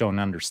 you just don't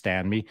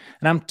understand me.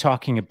 And I'm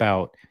talking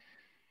about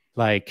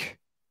like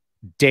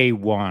day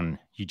one,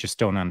 you just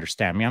don't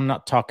understand me. I'm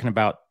not talking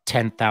about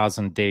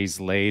 10,000 days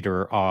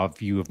later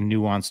of you have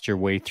nuanced your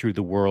way through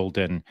the world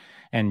and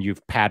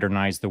you've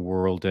patternized the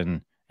world.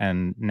 And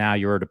now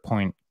you're at a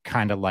point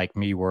kind of like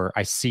me where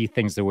I see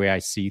things the way I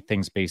see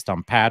things based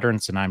on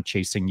patterns, and I'm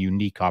chasing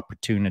unique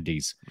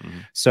opportunities.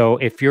 So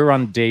if you're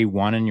on day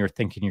one and you're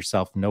thinking to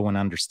yourself, no one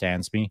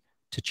understands me,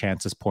 to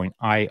Chance's point,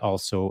 I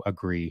also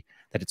agree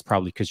that it's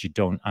probably because you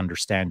don't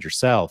understand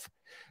yourself.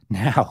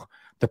 Now,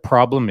 the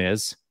problem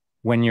is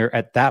when you're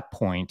at that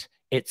point,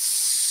 it's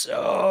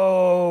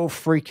so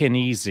freaking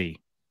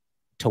easy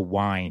to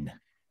whine,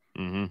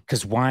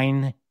 because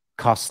whine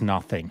costs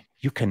nothing.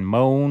 You can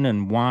moan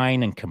and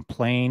whine and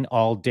complain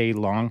all day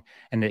long,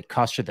 and it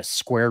costs you the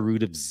square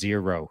root of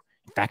zero.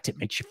 In fact, it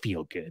makes you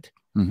feel good.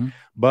 Mm-hmm.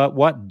 But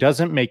what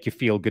doesn't make you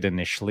feel good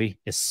initially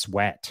is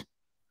sweat,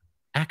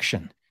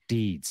 action,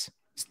 deeds,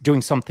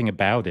 doing something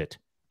about it,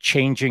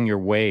 changing your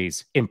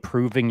ways,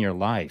 improving your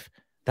life.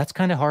 That's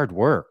kind of hard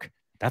work.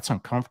 That's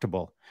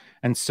uncomfortable.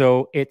 And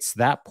so it's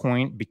that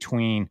point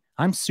between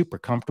I'm super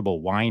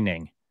comfortable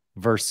whining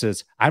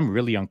versus I'm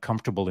really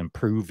uncomfortable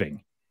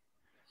improving.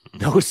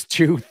 Those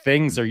two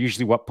things are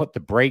usually what put the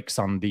brakes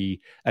on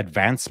the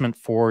advancement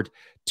forward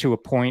to a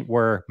point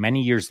where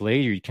many years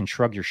later, you can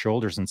shrug your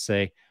shoulders and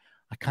say,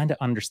 I kind of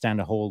understand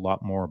a whole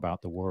lot more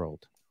about the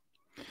world.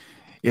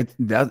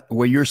 That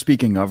what you're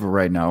speaking of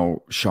right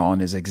now,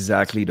 Sean, is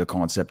exactly the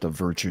concept of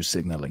virtue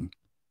signaling.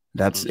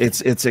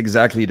 It's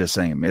exactly the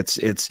same.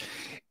 It's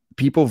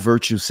people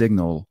virtue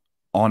signal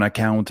on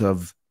account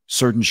of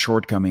certain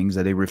shortcomings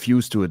that they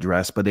refuse to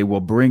address, but they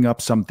will bring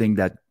up something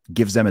that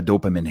gives them a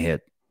dopamine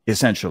hit.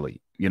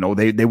 Essentially,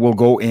 they will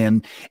go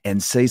in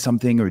and say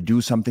something or do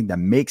something that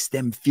makes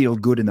them feel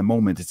good in the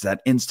moment. It's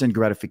that instant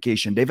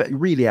gratification. They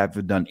really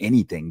haven't done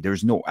anything.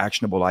 There's no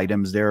actionable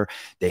items there.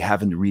 They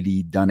haven't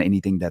really done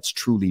anything that's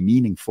truly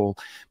meaningful,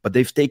 but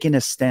they've taken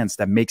a stance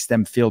that makes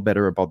them feel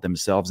better about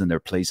themselves and their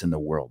place in the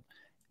world.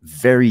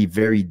 Very,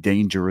 very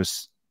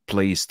dangerous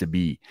place to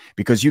be,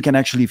 because you can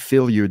actually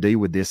fill your day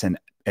with this and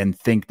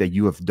think that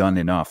you have done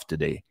enough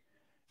today.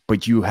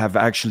 But you have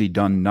actually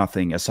done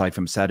nothing aside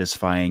from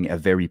satisfying a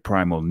very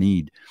primal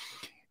need,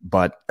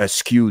 but a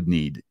skewed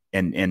need.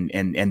 And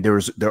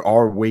there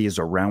are ways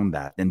around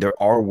that. And there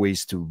are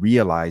ways to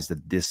realize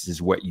that this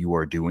is what you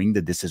are doing,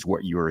 that this is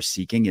what you are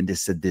seeking. And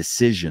this is a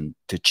decision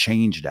to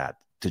change that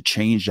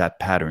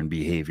pattern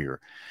behavior.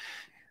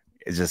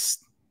 It's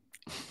just.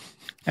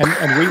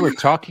 And we were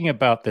talking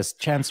about this.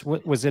 Chance,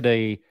 was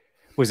it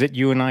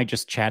you and I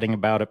just chatting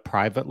about it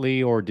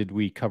privately, or did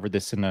we cover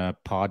this in a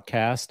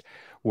podcast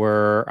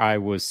where I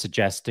was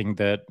suggesting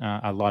that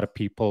a lot of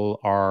people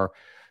are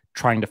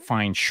trying to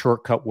find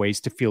shortcut ways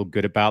to feel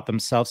good about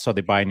themselves? So they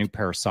buy a new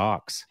pair of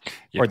socks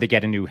or they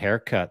get a new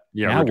haircut.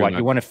 Yeah, now what?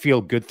 You want to feel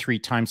good 3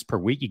 times per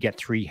week? You get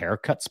 3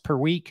 haircuts per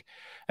week.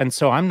 And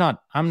so I'm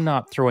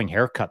not throwing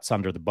haircuts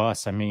under the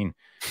bus. I mean,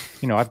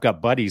 I've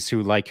got buddies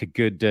who like a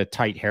good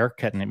tight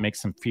haircut and it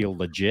makes them feel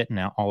legit.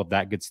 Now all of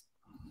that good.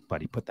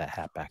 Buddy, put that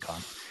hat back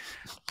on.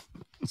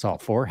 It's all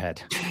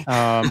forehead.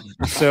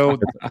 So,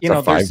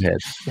 a 5 head.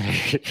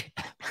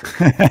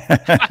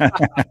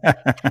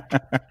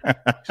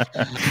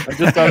 I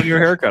just got a new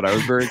haircut. I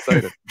was very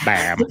excited.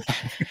 Bam.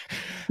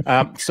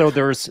 So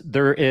there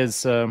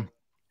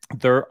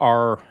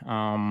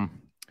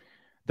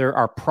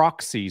are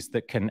proxies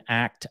that can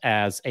act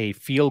as a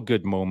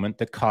feel-good moment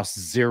that costs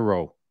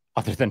zero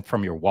other than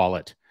from your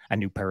wallet. A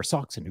new pair of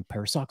socks, a new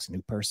pair of socks, a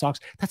new pair of socks.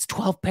 That's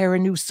 12 pair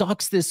of new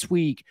socks this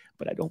week,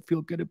 but I don't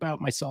feel good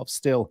about myself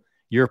still.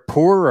 You're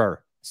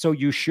poorer, so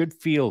you should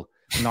feel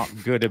not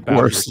good about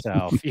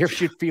yourself. You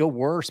should feel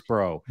worse,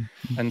 bro.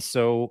 And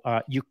so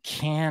you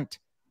can't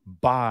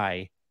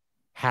buy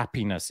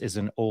happiness is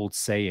an old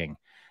saying.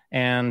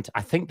 And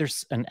I think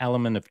there's an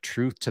element of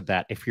truth to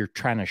that. If you're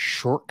trying to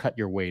shortcut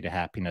your way to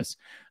happiness,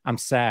 I'm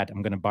sad,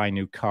 I'm going to buy a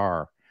new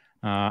car.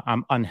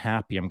 I'm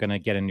unhappy, I'm going to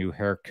get a new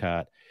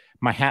haircut.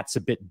 My hat's a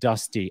bit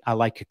dusty. I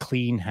like a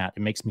clean hat. It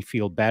makes me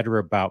feel better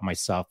about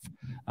myself.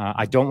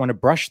 I don't want to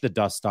brush the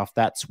dust off.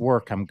 That's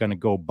work. I'm going to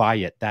go buy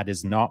it. That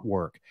is not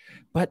work.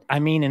 But I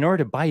mean, in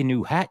order to buy a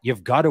new hat,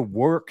 you've got to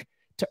work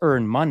to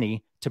earn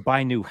money to buy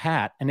a new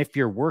hat. And if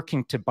you're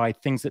working to buy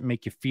things that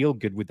make you feel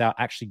good without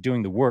actually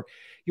doing the work,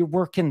 you're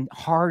working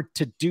hard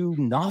to do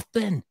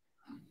nothing.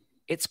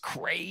 It's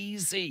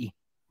crazy.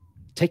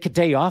 Take a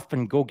day off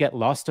and go get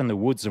lost in the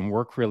woods and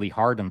work really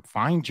hard and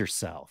find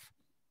yourself.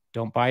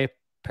 Don't buy a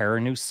pair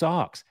of new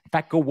socks. In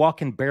fact, go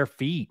walk in bare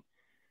feet.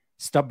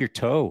 Stub your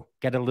toe.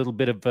 Get a little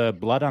bit of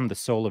blood on the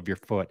sole of your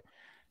foot.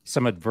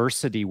 Some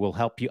adversity will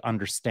help you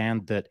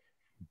understand that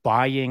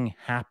buying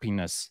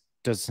happiness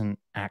doesn't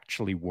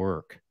actually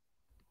work.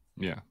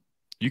 Yeah.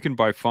 You can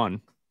buy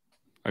fun.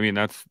 I mean,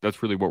 that's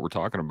really what we're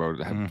talking about.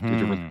 The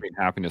difference between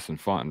happiness and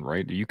fun,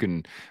 right? You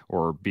can,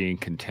 or being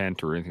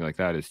content or anything like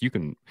that is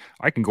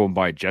I can go and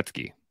buy a jet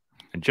ski,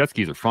 and jet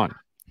skis are fun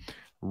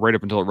right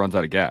up until it runs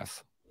out of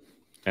gas.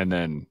 And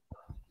then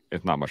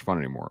it's not much fun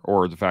anymore.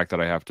 Or the fact that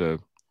I have to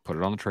put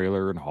it on the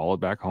trailer and haul it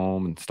back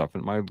home and stuff it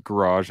in my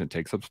garage, and it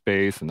takes up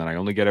space. And then I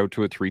only get out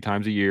to it 3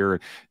 times a year,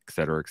 et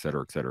cetera, et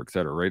cetera, et cetera, et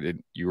cetera, right?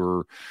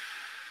 You're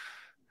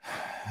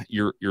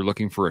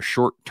looking for a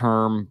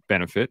short-term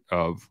benefit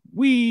of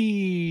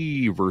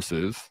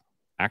versus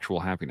actual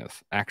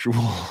happiness,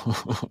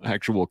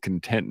 actual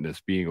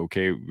contentness, being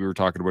okay. We were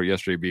talking about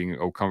yesterday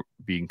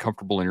being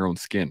comfortable in your own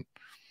skin,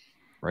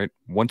 right?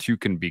 Once you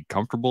can be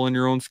comfortable in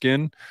your own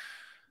skin,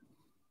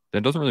 then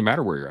it doesn't really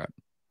matter where you're at,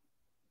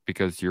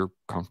 because you're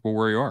comfortable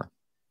where you are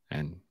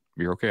and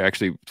you're okay.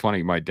 Actually, it's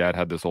funny. My dad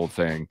had this old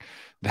saying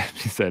that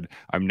he said,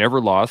 "I'm never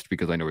lost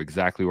because I know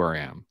exactly where I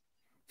am,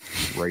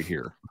 right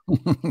here."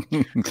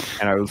 And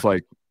I was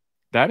like,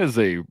 that is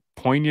a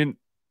poignant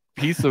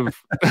piece of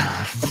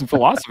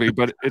philosophy,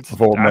 but it's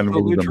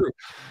absolutely true.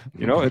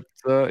 You know,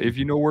 it's if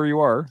you know where you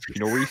are, if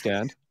you know where you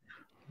stand.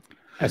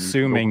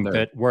 Assuming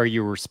that where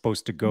you were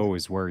supposed to go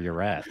is where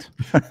you're at.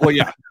 Well,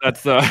 yeah,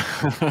 that's that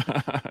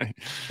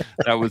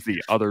was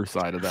the other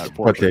side of that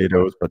portion.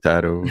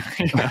 Potatoes.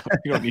 Yeah,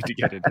 you don't need to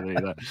get into any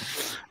of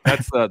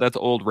that. That's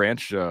old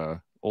ranch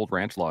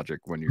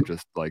logic when you're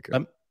just like.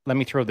 Let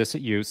me throw this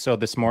at you. So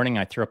this morning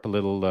I threw up a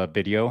little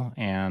video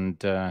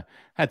and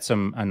had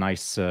a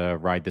nice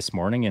ride this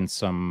morning in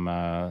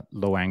some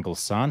low angle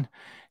sun.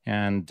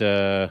 And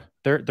there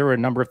were a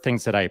number of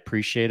things that I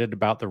appreciated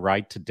about the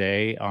ride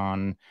today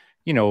on,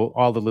 you know,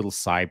 all the little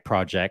side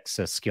projects,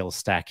 skill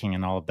stacking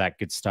and all of that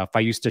good stuff. I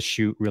used to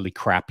shoot really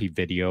crappy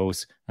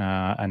videos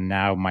and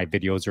now my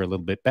videos are a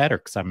little bit better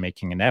because I'm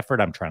making an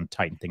effort. I'm trying to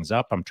tighten things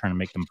up. I'm trying to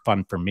make them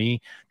fun for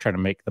me, trying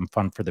to make them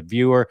fun for the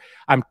viewer.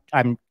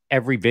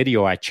 Every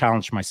video I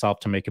challenge myself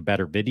to make a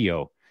better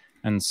video.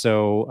 And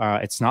so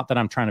it's not that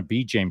I'm trying to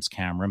be James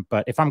Cameron,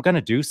 but if I'm going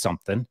to do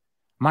something,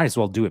 might as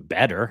well do it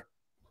better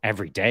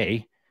every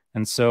day.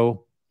 And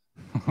so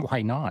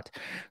why not?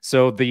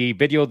 So the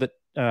video that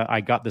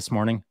I got this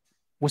morning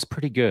was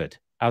pretty good.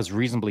 I was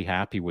reasonably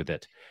happy with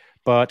it,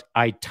 but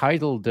I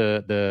titled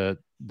the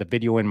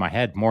video in my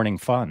head "Morning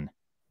Fun."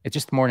 It's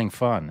just morning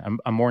fun,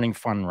 a morning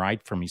fun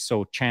ride for me.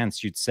 So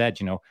Chance, you'd said,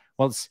 you know,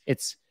 well,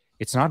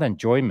 it's not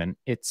enjoyment.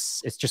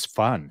 It's just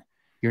fun.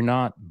 You're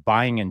not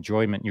buying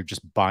enjoyment. You're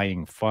just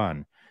buying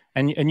fun,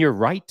 and you're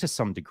right to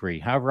some degree.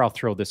 However, I'll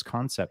throw this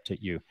concept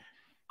at you.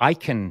 I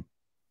can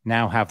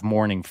now have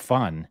morning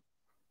fun.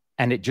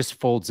 And it just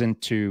folds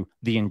into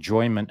the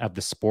enjoyment of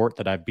the sport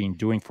that I've been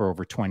doing for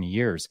over 20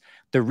 years.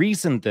 The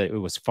reason that it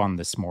was fun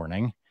this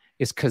morning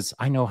is because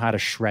I know how to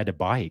shred a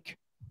bike.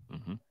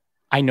 Mm-hmm.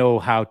 I know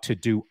how to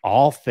do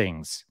all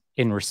things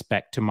in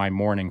respect to my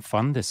morning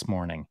fun this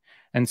morning.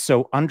 And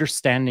so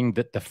understanding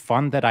that the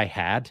fun that I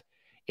had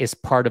is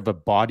part of a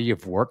body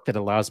of work that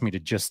allows me to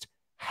just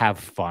have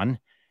fun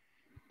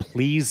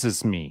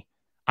pleases me.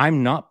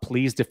 I'm not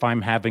pleased if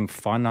I'm having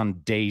fun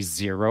on day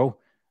 0,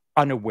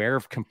 unaware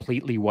of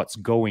completely what's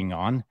going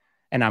on,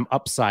 and I'm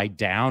upside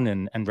down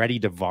and ready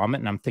to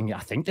vomit, and I'm thinking, I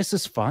think this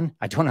is fun.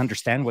 I don't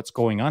understand what's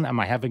going on. Am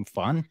I having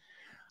fun?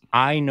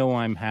 I know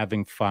I'm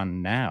having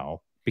fun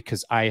now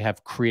because I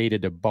have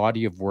created a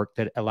body of work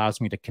that allows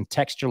me to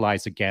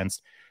contextualize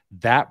against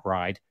that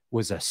ride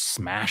was a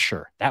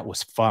smasher. That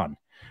was fun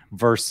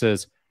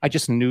versus I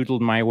just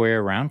noodled my way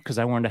around because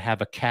I wanted to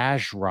have a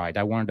cash ride.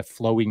 I wanted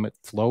to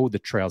flow the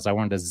trails. I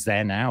wanted to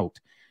zen out.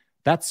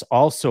 That's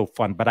also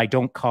fun, but I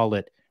don't call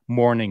it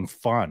morning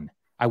fun.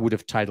 I would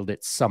have titled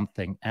it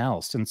something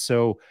else. And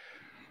so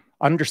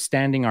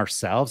understanding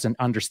ourselves and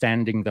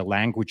understanding the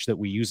language that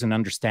we use and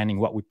understanding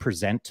what we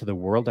present to the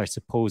world, I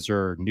suppose,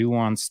 are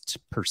nuanced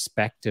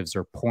perspectives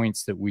or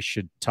points that we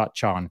should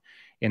touch on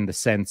in the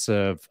sense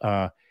of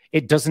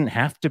it doesn't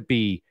have to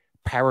be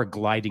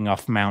paragliding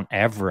off Mount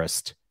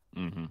Everest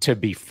to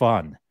be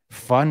fun.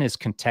 Fun is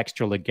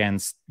contextual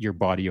against your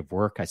body of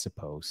work, I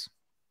suppose.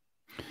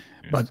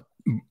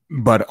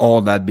 But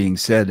all that being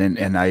said,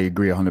 and I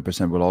agree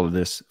 100% with all of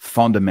this,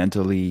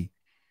 fundamentally,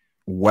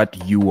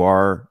 what you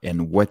are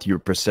and what your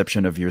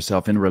perception of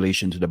yourself in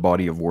relation to the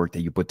body of work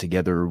that you put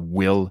together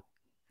will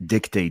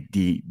dictate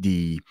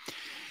the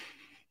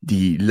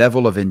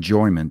level of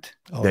enjoyment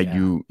that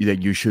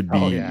you should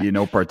be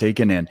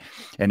partaking in.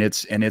 And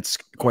it's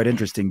quite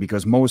interesting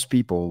because most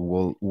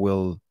people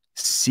will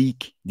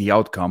seek the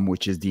outcome,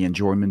 which is the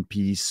enjoyment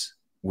piece,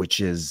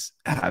 which is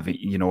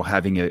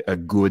having a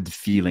good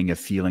feeling, a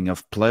feeling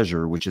of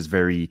pleasure, which is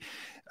very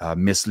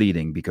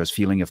misleading because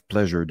feeling of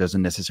pleasure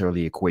doesn't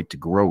necessarily equate to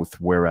growth.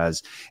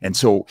 And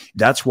so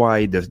that's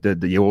why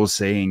the old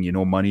saying,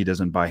 money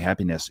doesn't buy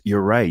happiness.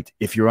 You're right.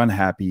 If you're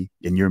unhappy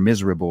and you're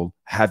miserable,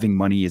 having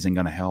money isn't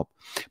going to help.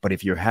 But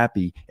if you're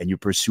happy and you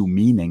pursue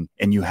meaning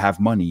and you have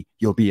money,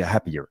 you'll be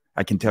happier.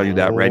 I can tell you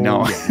that right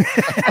now.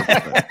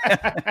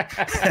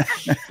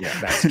 Yeah,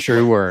 that's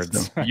true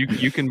words. So,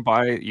 you can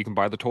buy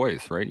the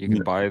toys, right? You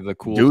can buy the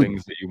cool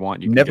things that you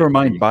want. Never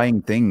mind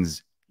buying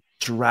things,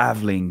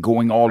 traveling,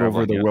 going all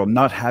over the world,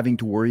 not having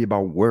to worry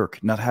about work,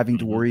 not having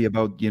to worry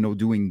about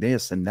doing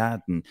this and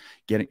that and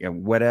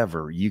getting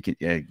whatever you can.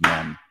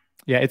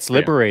 Yeah, it's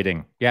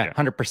liberating. Yeah,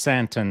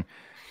 100%.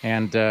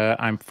 And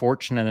I'm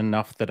fortunate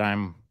enough that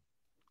I'm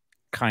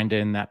kind of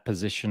in that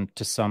position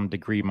to some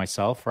degree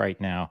myself right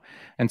now.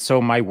 And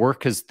so my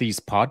work is these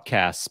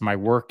podcasts. My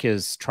work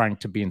is trying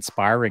to be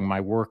inspiring.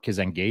 My work is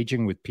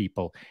engaging with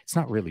people. It's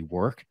not really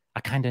work. I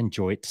kind of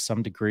enjoy it to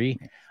some degree.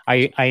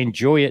 I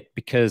enjoy it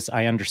because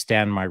I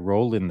understand my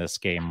role in this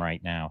game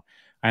right now.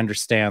 I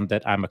understand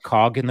that I'm a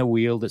cog in the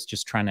wheel that's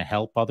just trying to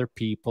help other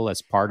people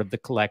as part of the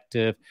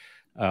collective.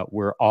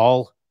 We're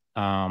all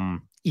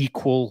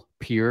equal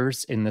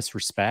peers in this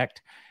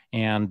respect.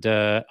 And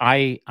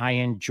I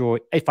enjoy,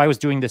 if I was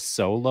doing this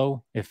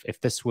solo, if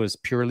this was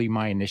purely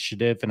my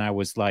initiative and I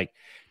was like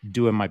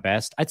doing my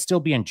best, I'd still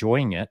be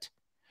enjoying it,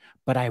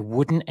 but I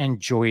wouldn't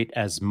enjoy it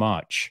as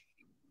much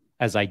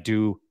as I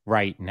do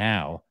right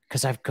now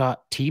because I've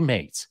got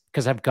teammates,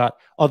 because I've got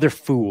other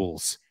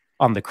fools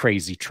on the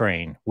crazy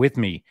train with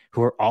me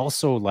who are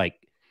also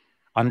like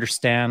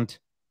understand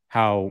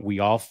how we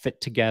all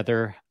fit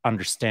together,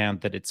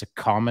 understand that it's a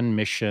common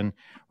mission.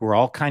 We're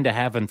all kind of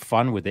having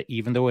fun with it,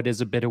 even though it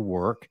is a bit of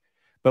work,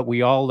 but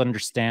we all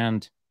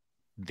understand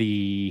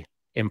the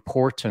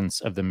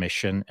importance of the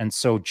mission. And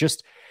so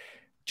just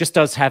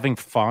us having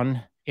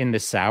fun in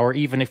this hour,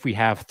 even if we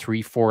have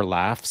 3-4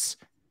 laughs,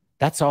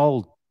 that's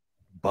all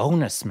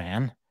bonus,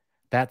 man.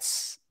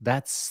 That's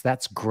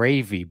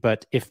gravy.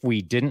 But if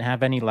we didn't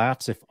have any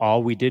laughs, if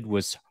all we did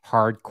was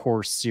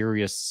hardcore,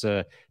 serious,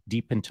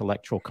 deep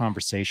intellectual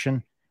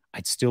conversation,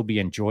 I'd still be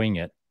enjoying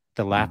it.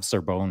 The laughs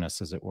are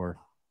bonus, as it were.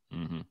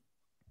 Mm-hmm.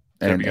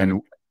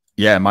 And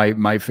yeah,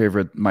 my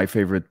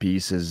favorite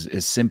piece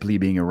is simply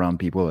being around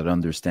people that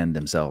understand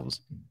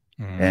themselves.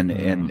 Mm-hmm.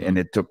 And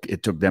it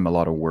took them a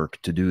lot of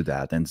work to do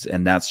that,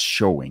 and that's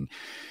showing.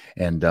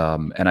 And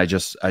I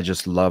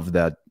just love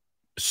that.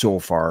 So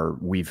far,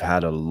 we've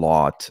had a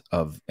lot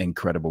of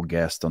incredible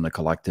guests on the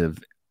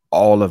collective,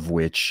 all of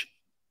which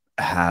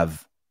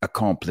have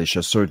accomplished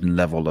a certain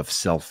level of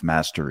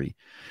self-mastery,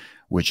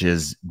 which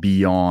is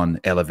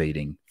beyond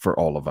elevating for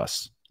all of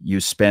us.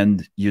 You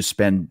spend, you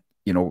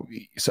know,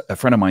 a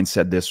friend of mine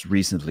said this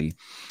recently.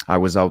 I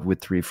was out with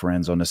 3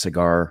 friends on a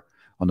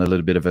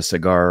little bit of a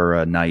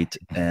cigar night,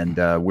 and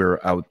we're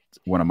out.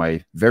 One of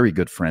my very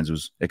good friends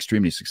who's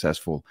extremely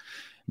successful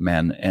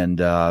man, and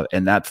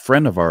that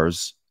friend of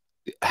ours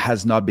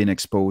has not been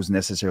exposed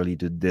necessarily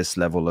to this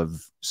level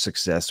of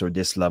success or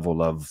this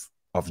level of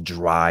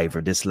drive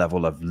or this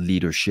level of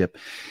leadership.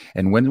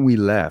 And when we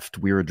left,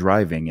 we were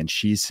driving, and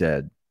she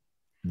said,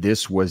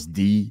 this was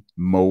the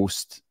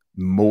most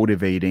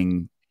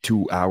motivating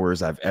 2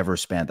 hours I've ever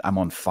spent. I'm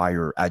on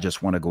fire. I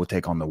just want to go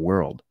take on the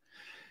world.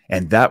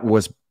 And that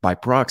was by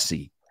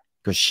proxy,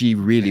 because she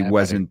really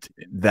wasn't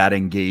that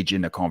engaged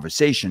in the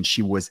conversation.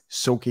 She was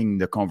soaking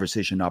the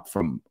conversation up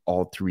from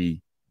all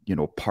 3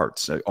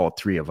 parts, all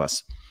 3 of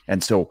us.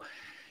 And so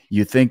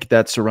you think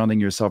that surrounding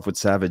yourself with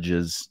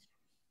savages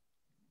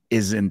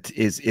isn't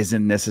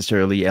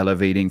necessarily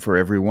elevating for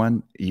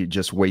everyone. You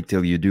just wait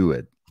till you do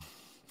it.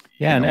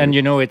 Yeah. And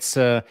it's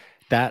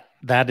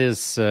that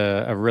is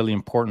a really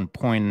important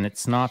point. And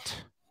it's not,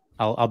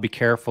 I'll be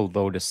careful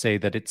though to say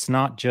that it's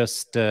not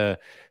just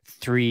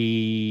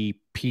 3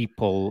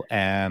 people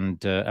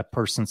and a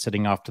person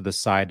sitting off to the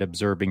side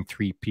observing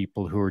 3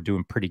 people who are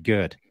doing pretty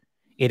good.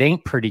 It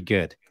ain't pretty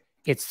good.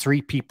 It's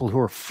 3 people who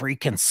are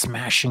freaking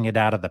smashing it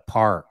out of the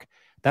park.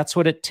 That's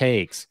what it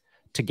takes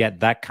to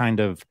get that kind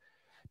of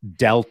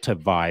delta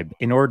vibe.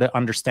 In order to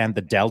understand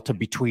the delta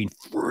between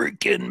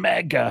freaking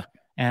mega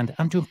and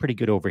I'm doing pretty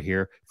good over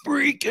here,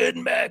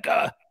 freaking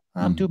mega,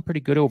 I'm doing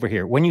pretty good over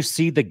here. When you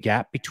see the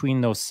gap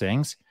between those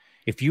things,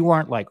 if you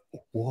aren't like,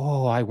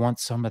 whoa, I want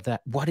some of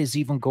that. What is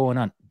even going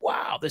on?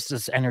 Wow, this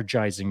is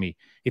energizing me.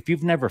 If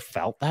you've never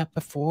felt that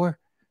before,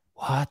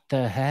 what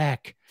the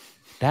heck?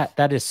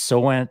 That is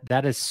so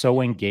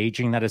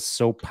engaging. That is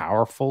so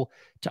powerful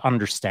to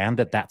understand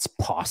that that's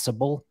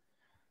possible.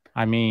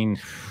 I mean,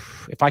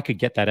 if I could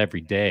get that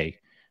every day,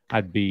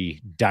 I'd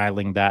be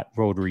dialing that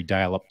rotary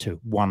dial up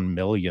to 1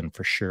 million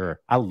for sure.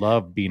 I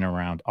love being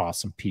around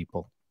awesome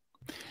people.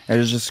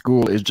 And it's just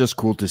cool. It's just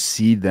cool to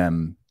see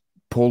them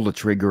pull the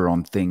trigger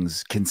on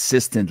things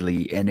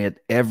consistently, and it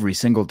every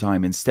single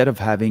time, instead of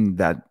having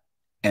that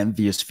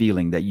envious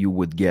feeling that you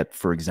would get,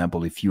 for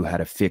example, if you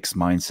had a fixed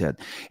mindset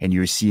and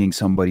you're seeing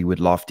somebody with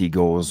lofty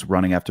goals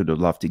running after the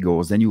lofty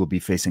goals, then you will be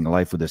facing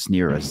life with a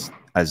sneer,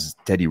 as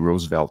Teddy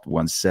Roosevelt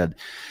once said,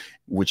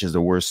 which is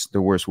the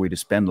worst way to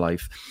spend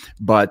life.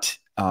 But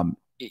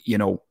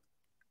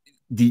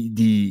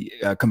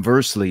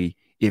conversely,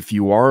 if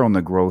you are on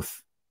the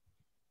growth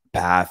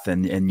path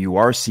and you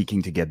are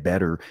seeking to get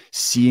better,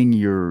 seeing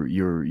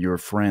your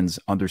friends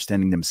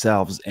understanding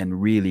themselves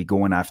and really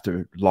going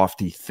after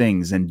lofty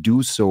things and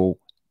do so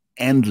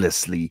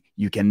endlessly,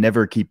 you can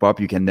never keep up,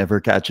 you can never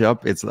catch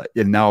up. It's like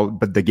now,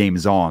 but the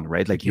game's on,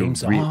 right? Like you're on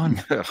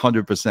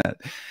 100%.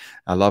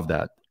 I love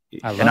that.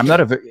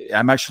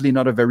 I'm actually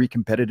not a very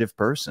competitive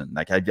person.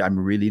 Like I'm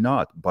really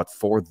not, but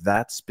for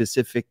that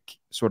specific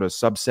sort of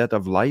subset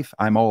of life,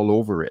 I'm all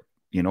over it.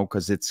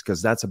 Because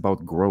that's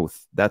about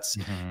growth. That's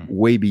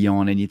way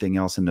beyond anything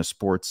else in the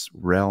sports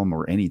realm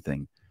or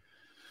anything.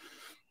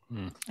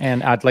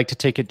 And I'd like to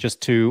take it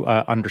just to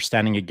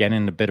understanding again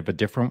in a bit of a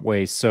different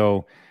way.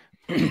 So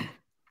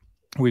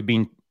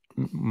maybe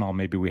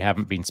we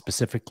haven't been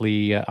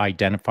specifically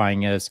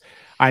identifying as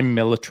I'm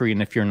military,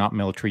 and if you're not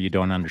military, you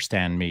don't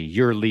understand me.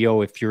 You're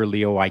Leo. If you're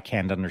Leo, I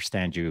can't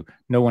understand you.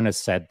 No one has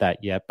said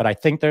that yet, but I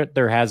think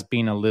there has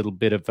been a little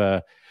bit of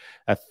a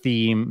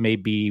theme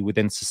maybe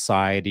within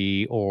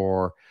society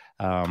or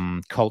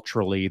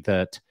culturally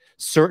that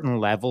certain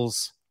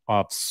levels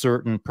of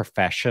certain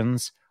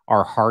professions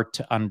are hard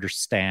to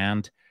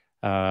understand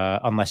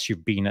unless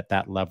you've been at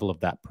that level of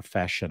that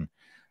profession.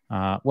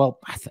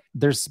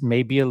 There's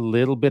maybe a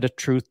little bit of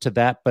truth to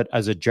that, but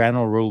as a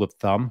general rule of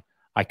thumb,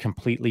 I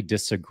completely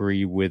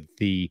disagree with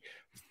the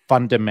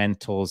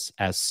fundamentals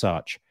as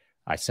such.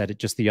 I said it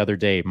just the other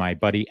day. My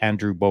buddy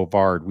Andrew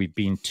Bovard, we've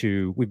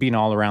been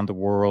all around the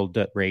world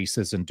at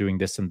races and doing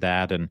this and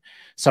that. And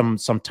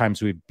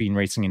sometimes we've been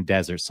racing in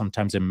deserts,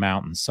 sometimes in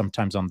mountains,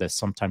 sometimes on this,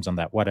 sometimes on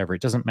that, whatever.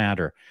 It doesn't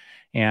matter.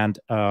 And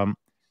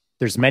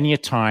there's many a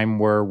time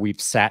where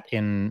we've sat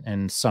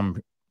in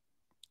some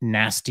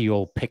nasty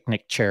old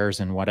picnic chairs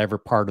in whatever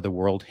part of the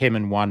world, him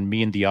in one,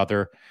 me in the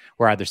other.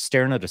 We're either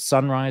staring at a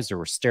sunrise or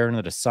we're staring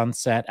at a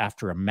sunset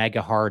after a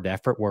mega hard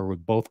effort where we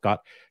both got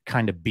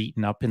kind of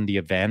beaten up in the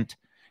event.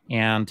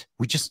 And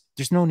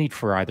there's no need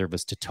for either of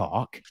us to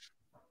talk.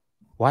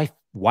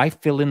 Why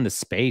fill in the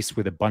space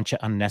with a bunch of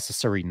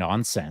unnecessary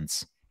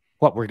nonsense?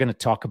 What, we're going to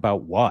talk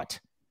about what?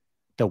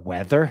 The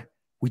weather?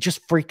 We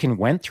just freaking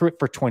went through it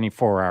for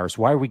 24 hours.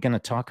 Why are we going to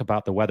talk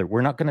about the weather?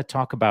 We're not going to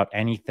talk about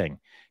anything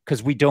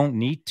because we don't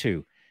need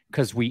to,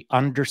 because we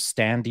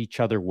understand each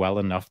other well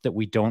enough that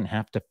we don't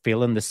have to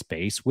fill in the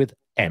space with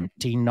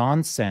empty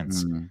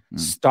nonsense.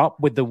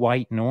 Stop with the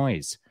white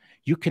noise.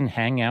 You can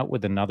hang out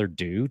with another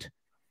dude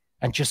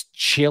and just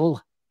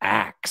chill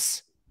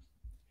axe.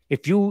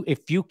 If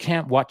you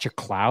can't watch a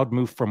cloud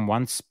move from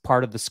one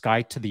part of the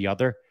sky to the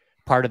other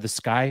part of the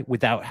sky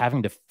without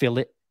having to fill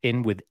it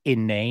in with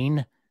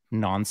inane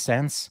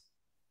nonsense,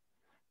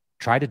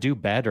 try to do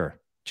better.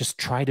 Just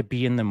try to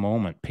be in the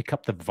moment. Pick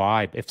up the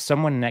vibe. If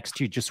someone next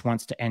to you just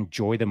wants to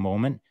enjoy the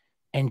moment,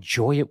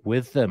 enjoy it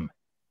with them.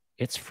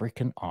 It's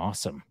freaking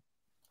awesome.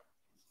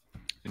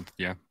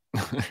 Yeah,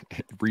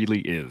 it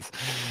really is.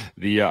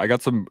 I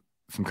got some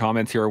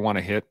comments here I want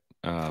to hit.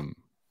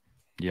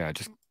 Yeah,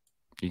 just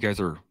you guys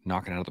are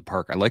knocking it out of the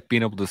park. I like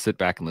being able to sit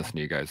back and listen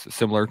to you guys.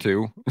 Similar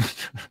to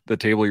the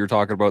table you're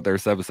talking about there,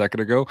 Seb, a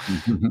second ago.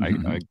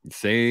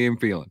 Same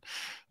feeling.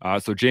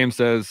 So James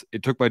says,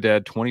 it took my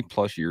dad 20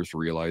 plus years to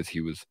realize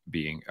he was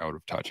being out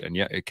of touch. And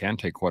yeah, it can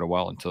take quite a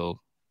while until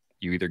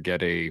you either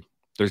get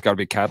there's got to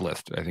be a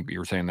catalyst. I think you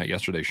were saying that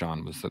yesterday,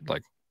 Sean, was that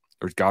like,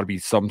 there's got to be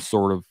some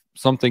sort of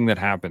something that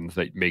happens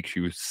that makes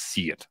you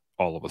see it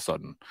all of a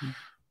sudden.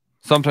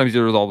 Sometimes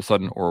either all of a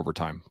sudden or over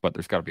time, but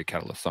there's got to be a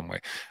catalyst some way.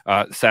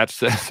 Satch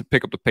says,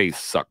 pick up the pace,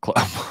 suck club.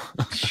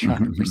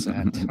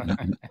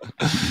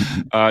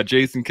 100%.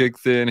 Jason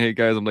kicks in. Hey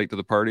guys, I'm late to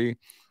the party.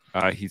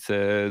 He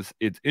says,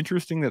 it's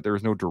interesting that there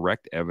is no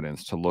direct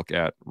evidence to look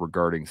at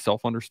regarding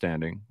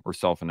self-understanding or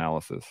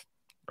self-analysis.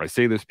 I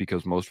say this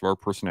because most of our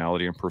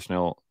personality and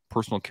personal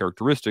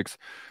characteristics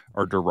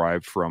are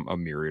derived from a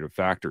myriad of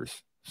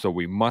factors. So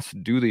we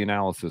must do the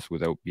analysis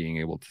without being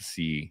able to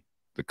see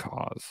the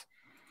cause.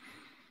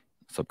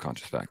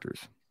 Subconscious factors.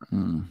 Yeah.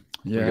 What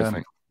do you guys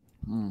think?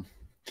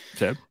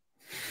 Seb,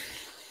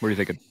 what are you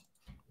thinking?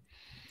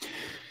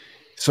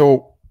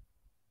 So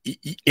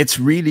it's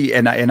really,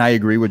 and I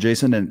agree with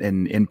Jason,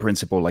 and in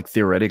principle, like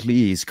theoretically,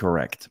 he's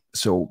correct.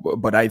 So,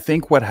 but I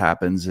think what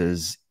happens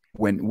is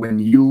when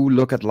you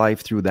look at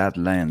life through that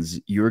lens,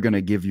 you're going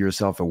to give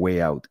yourself a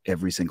way out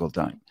every single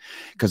time,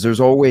 because there's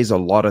always a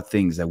lot of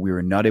things that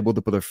we're not able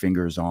to put our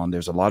fingers on.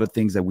 There's a lot of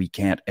things that we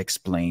can't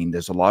explain.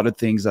 There's a lot of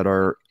things that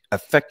are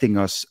affecting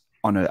us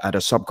at a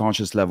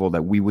subconscious level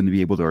that we wouldn't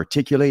be able to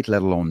articulate,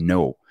 let alone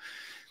know.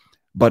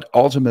 But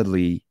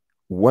ultimately,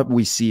 what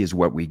we see is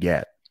what we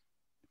get.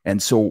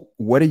 And so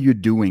what are you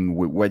doing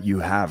with what you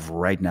have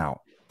right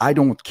now? I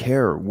don't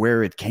care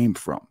where it came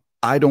from.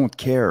 I don't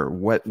care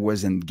what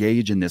was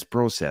engaged in this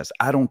process.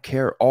 I don't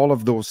care. All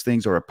of those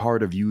things are a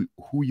part of you,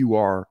 who you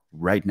are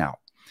right now.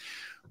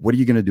 What are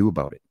you going to do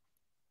about it?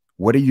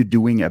 What are you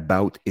doing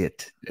about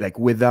it? Like,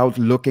 without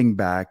looking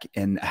back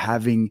and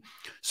having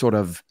sort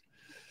of,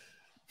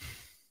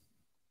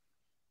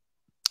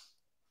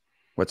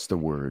 what's the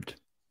word?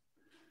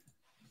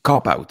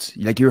 Cop-outs.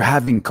 Like, you're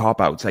having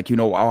cop-outs. Like,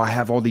 oh, I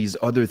have all these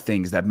other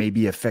things that may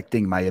be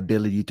affecting my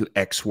ability to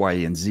X, Y,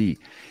 and Z.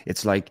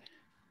 It's like,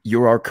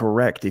 you are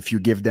correct. If you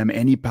give them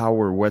any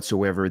power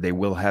whatsoever, they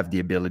will have the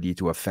ability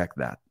to affect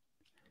that.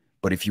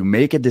 But if you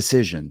make a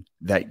decision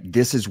that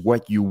this is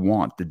what you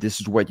want, that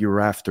this is what you're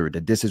after,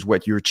 that this is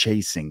what you're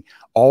chasing,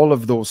 all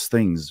of those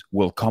things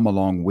will come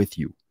along with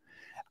you.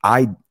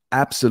 I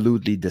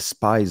absolutely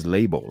despise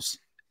labels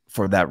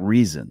for that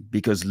reason,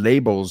 because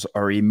labels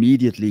are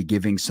immediately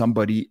giving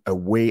somebody a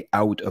way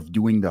out of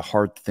doing the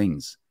hard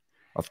things,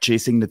 of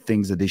chasing the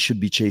things that they should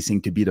be chasing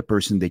to be the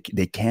person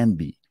they can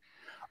be,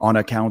 on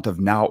account of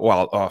now,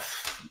 well,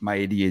 my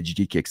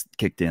ADHD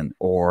kicked in,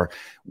 or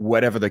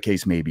whatever the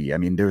case may be. I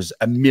mean, there's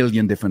a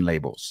million different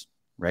labels,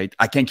 right?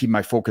 I can't keep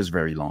my focus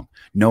very long.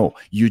 No,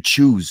 you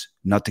choose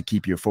not to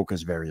keep your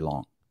focus very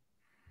long.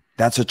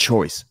 That's a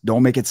choice.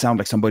 Don't make it sound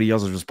like somebody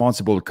else is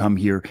responsible to come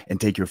here and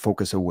take your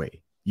focus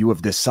away. You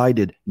have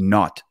decided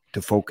not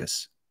to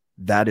focus.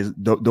 That is,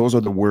 those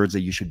are the words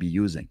that you should be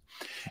using.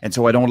 And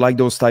so I don't like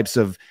those types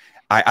of,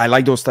 I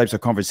like those types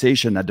of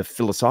conversation at the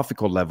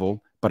philosophical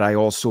level, but I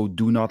also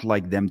do not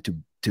like them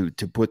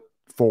to put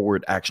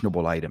forward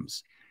actionable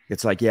items.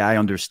 It's like, yeah, I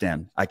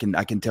understand. I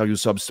can tell you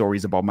sub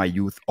stories about my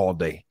youth all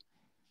day,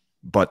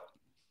 but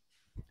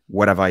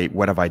what have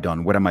I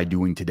done? What am I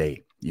doing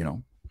today?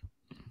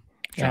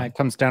 Yeah, it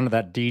comes down to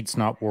that deeds,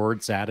 not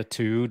words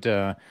attitude.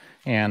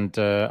 And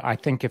I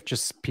think if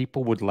just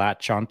people would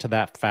latch onto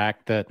that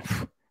fact that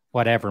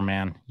whatever,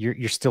 man,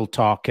 you're still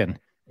talking.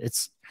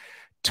 It's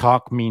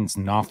talk means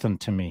nothing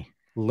to me,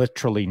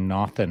 literally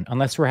nothing,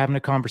 unless we're having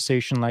a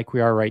conversation like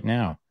we are right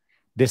now.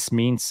 This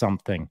means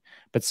something.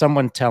 But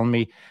someone tell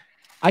me,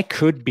 I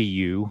could be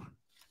you,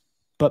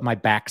 but my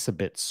back's a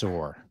bit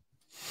sore.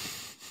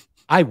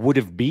 I would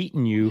have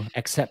beaten you,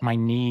 except my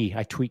knee.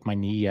 I tweaked my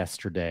knee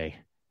yesterday.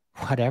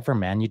 Whatever,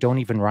 man. You don't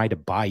even ride a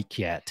bike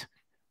yet.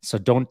 So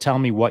don't tell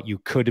me what you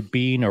could have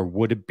been or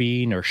would have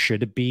been or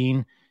should have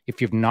been if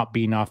you've not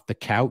been off the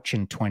couch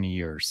in 20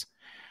 years.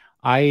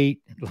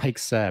 Like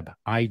Seb,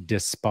 I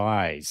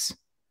despise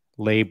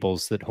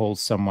labels that hold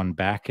someone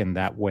back in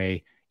that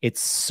way. It's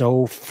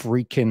so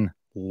freaking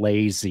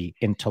lazy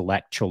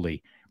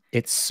intellectually.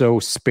 It's so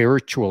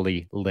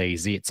spiritually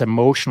lazy. It's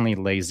emotionally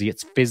lazy.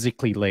 It's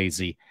physically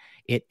lazy.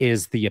 It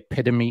is the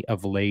epitome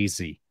of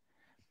lazy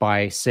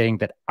by saying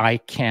that I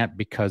can't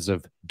because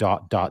of ...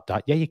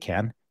 Yeah, you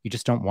can. You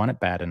just don't want it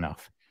bad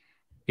enough.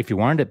 If you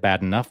wanted it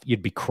bad enough,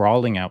 you'd be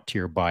crawling out to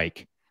your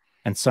bike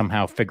and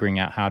somehow figuring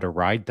out how to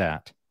ride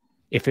that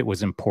if it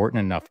was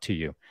important enough to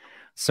you.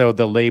 So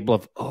the label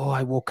of, oh,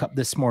 I woke up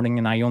this morning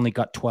and I only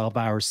got 12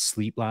 hours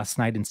sleep last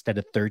night instead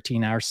of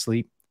 13 hours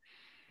sleep.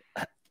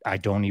 I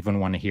don't even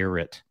want to hear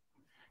it.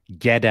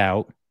 Get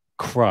out,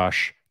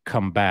 crush,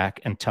 come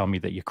back and tell me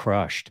that you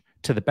crushed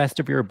to the best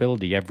of your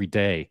ability every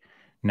day.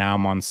 Now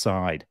I'm on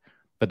side.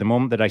 But the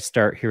moment that I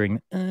start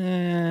hearing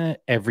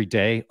every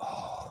day,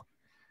 oh,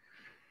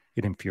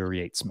 it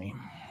infuriates me.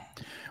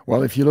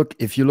 Well, if you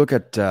look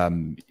at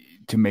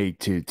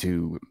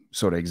to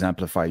sort of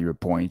exemplify your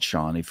point,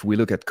 Sean, if we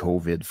look at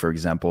COVID, for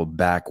example,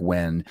 back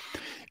when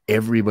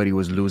everybody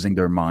was losing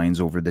their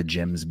minds over the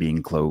gyms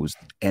being closed,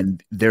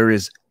 and there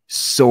is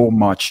so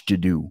much to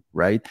do,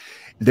 right?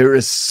 There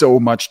is so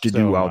much to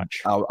do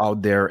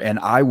out there. And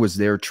I was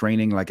there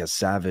training like a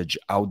savage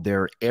out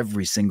there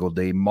every single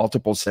day,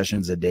 multiple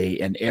sessions a day.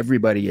 And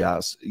everybody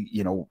else,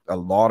 a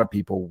lot of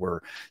people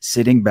were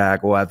sitting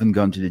back. Oh, I haven't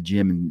gone to the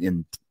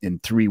gym in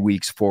 3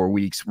 weeks, 4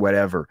 weeks,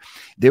 whatever.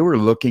 They were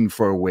looking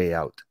for a way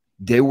out.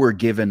 They were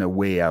given a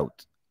way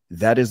out.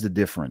 That is the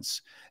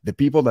difference. The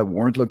people that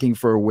weren't looking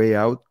for a way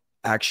out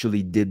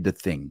actually did the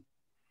thing,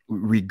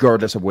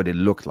 regardless of what it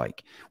looked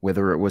like,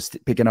 whether it was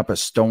picking up a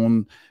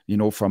stone,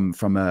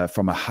 from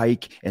a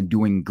hike and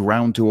doing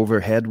ground to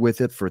overhead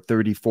with it for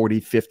 30, 40,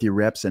 50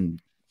 reps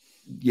and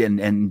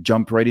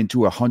jump right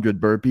into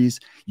 100 burpees.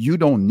 You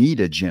don't need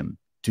a gym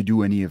to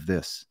do any of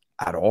this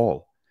at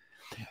all.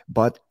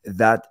 But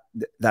that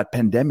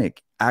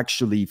pandemic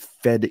actually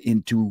fed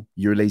into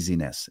your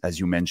laziness, as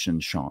you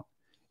mentioned, Sean.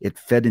 It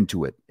fed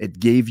into it. It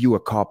gave you a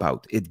cop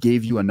out. It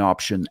gave you an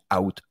option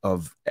out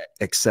of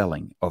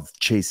excelling, of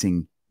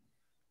chasing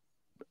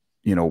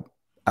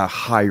a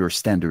higher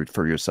standard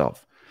for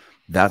yourself.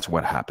 That's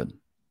what happened,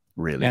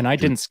 really. And I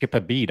didn't skip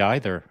a beat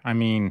either. I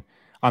mean,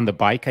 on the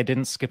bike, I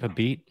didn't skip a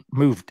beat.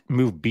 Moved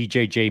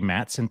BJJ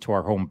mats into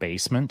our home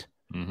basement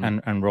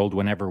and rolled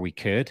whenever we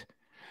could.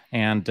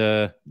 And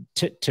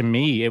to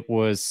me, it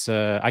was,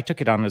 I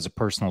took it on as a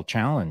personal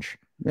challenge.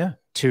 Yeah.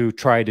 To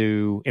try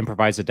to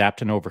improvise,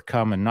 adapt, and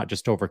overcome. And not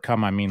just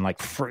overcome, I mean like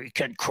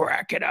freaking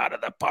crack it out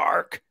of the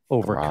park.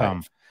 Overcome.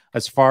 Right.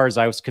 As far as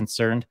I was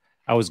concerned,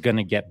 I was going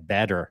to get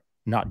better,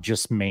 not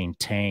just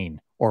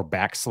maintain or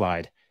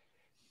backslide.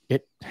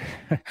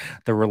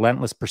 The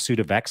relentless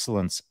pursuit of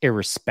excellence,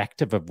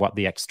 irrespective of what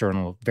the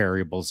external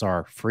variables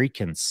are,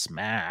 freaking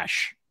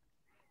smash.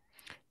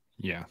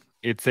 Yeah,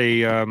 it's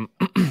a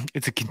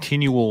it's a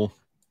continual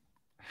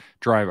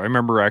drive. I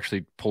remember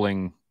actually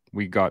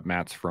we got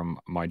mats from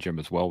my gym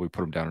as well. We put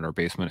them down in our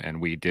basement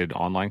and we did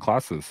online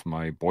classes.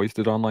 My boys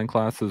did online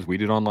classes. We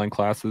did online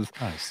classes.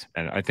 Nice.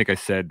 And I think I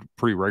said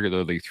pretty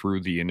regularly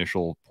through the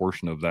initial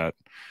portion of that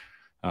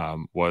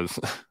was,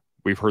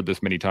 we've heard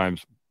this many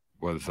times,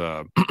 was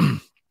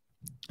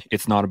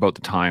it's not about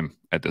the time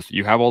at this.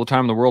 You have all the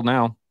time in the world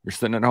now. You're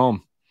sitting at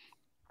home.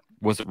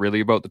 Was it really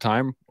about the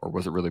time or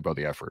was it really about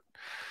the effort?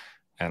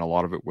 And a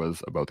lot of it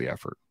was about the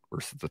effort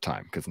versus the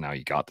time, because now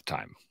you got the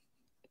time.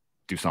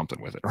 Do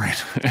something with it,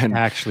 right? And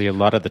actually, a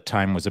lot of the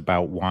time was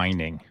about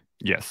whining.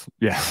 Yes,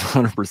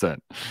 100%.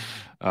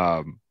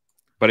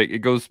 But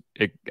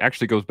it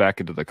actually goes back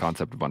into the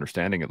concept of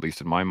understanding, at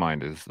least in my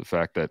mind, is the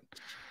fact that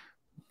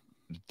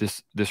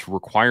this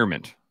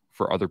requirement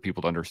for other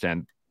people to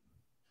understand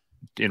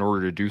in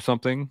order to do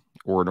something,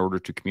 or in order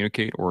to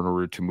communicate, or in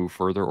order to move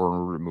further, or in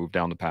order to move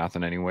down the path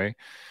in any way,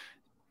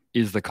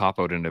 is the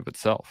cop-out in of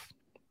itself.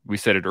 We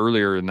said it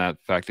earlier in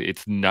that fact that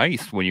it's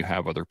nice when you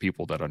have other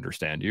people that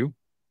understand you.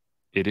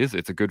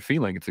 It's a good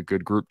feeling. It's a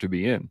good group to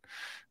be in,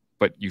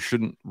 but you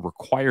shouldn't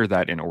require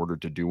that in order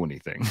to do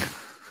anything.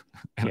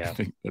 And yeah. I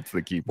think that's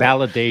the key point.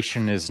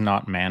 Validation is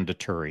not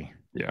mandatory.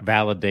 Yeah.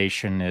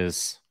 Validation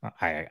is,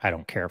 I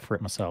don't care for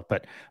it myself,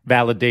 but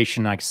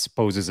validation, I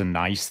suppose, is a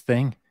nice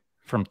thing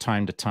from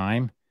time to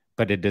time,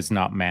 but it is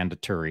not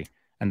mandatory.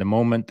 And the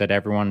moment that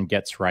everyone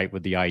gets right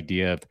with the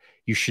idea of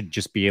you should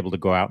just be able to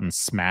go out and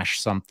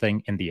smash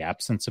something in the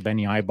absence of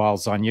any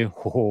eyeballs on you,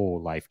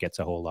 life gets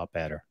a whole lot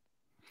better.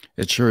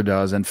 It sure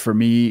does. And for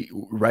me,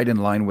 right in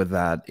line with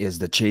that is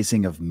the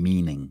chasing of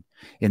meaning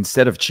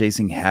instead of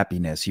chasing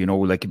happiness,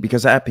 like,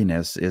 because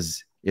happiness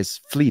is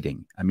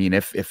fleeting. I mean,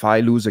 if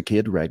I lose a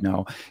kid right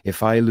now,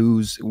 if I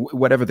lose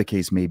whatever the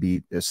case may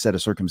be, a set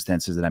of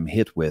circumstances that I'm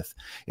hit with,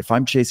 if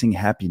I'm chasing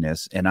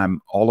happiness and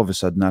I'm all of a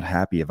sudden not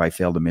happy if I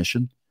failed a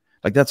mission,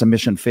 like, that's a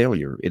mission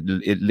failure.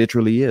 It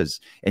literally is.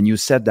 And you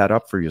set that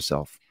up for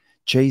yourself.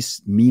 Chase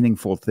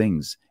meaningful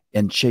things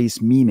and chase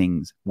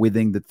meanings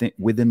within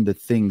the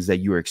things that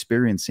you're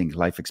experiencing,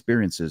 life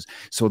experiences,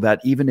 so that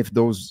even if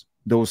those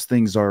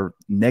things are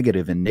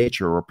negative in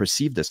nature or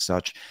perceived as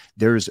such,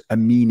 there's a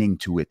meaning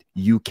to it.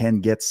 You can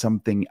get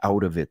something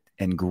out of it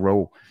and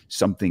grow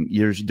something.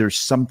 There's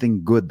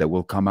something good that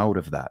will come out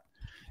of that.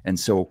 And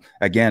so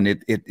again,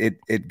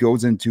 it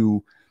goes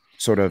into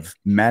sort of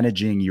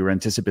managing your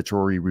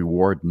anticipatory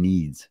reward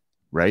needs,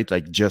 right?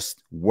 Like,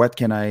 just what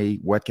can I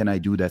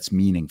do that's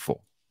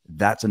meaningful?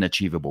 That's an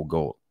achievable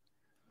goal.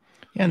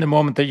 Yeah, and the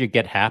moment that you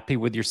get happy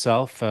with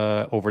yourself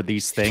over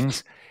these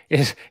things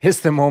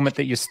is the moment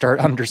that you start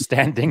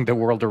understanding the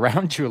world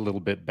around you a little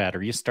bit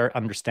better. You start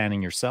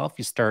understanding yourself.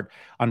 You start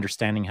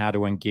understanding how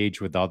to engage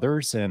with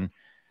others. And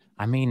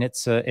I mean,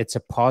 it's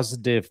a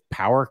positive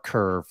power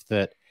curve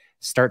that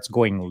starts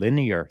going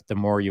linear the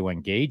more you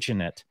engage in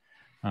it.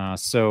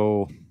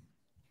 So,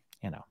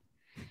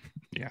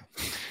 Yeah,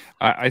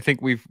 I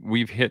think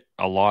we've hit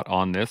a lot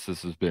on this.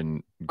 This has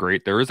been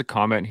great. There is a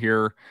comment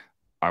here.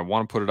 I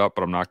want to put it up,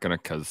 but I'm not going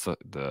to, because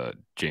the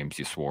James,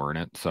 you swore in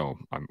it. So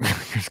I'm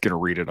just going to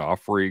read it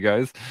off for you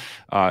guys.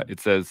 It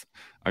says,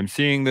 I'm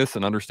seeing this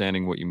and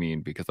understanding what you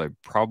mean, because I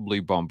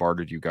probably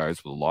bombarded you guys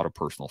with a lot of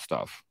personal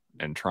stuff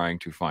and trying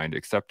to find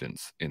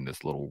acceptance in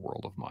this little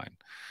world of mine.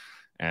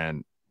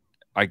 And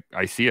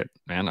I see it,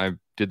 man. I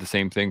did the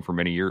same thing for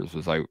many years,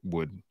 as I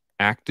would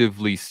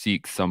actively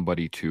seek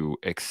somebody to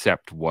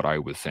accept what I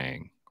was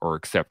saying or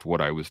accept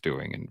what I was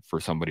doing. And for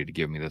somebody to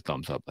give me the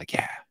thumbs up, like,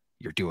 yeah,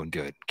 you're doing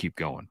good, keep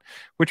going,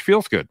 which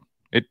feels good.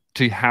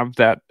 To have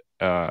that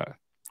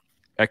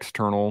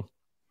external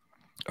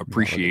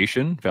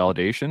appreciation,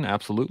 validation,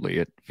 absolutely,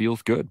 it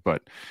feels good,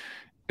 but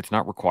it's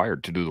not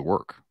required to do the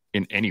work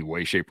in any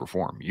way, shape, or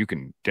form. You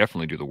can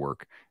definitely do the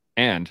work,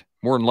 and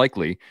more than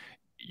likely,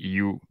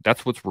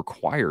 that's what's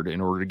required in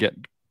order to get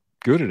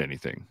good at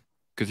anything.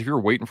 Because if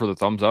you're waiting for the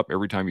thumbs up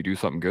every time you do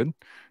something good,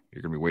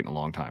 you're gonna be waiting a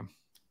long time.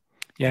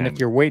 Yeah, and if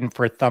you're waiting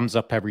for a thumbs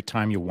up every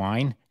time you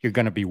whine, you're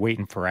gonna be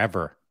waiting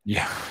forever.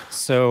 Yeah.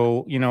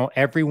 So,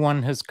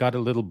 everyone has got a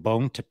little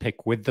bone to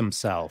pick with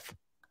themselves,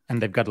 and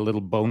they've got a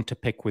little bone to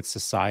pick with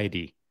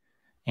society.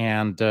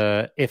 And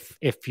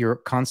if you're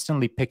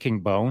constantly picking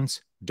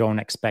bones, don't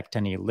expect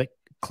any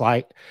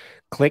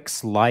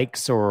clicks,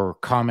 likes, or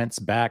comments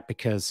back,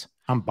 because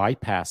I'm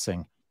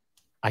bypassing.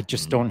 I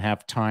just don't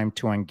have time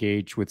to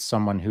engage with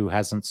someone who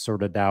hasn't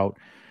sorted out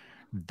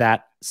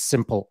that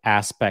simple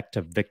aspect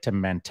of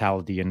victim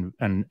mentality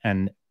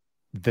and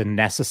the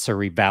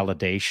necessary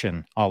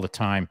validation all the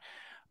time.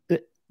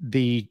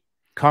 The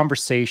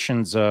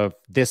conversations of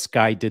this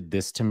guy did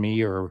this to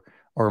me, or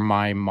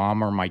my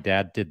mom or my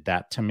dad did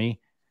that to me,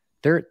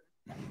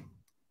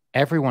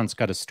 everyone's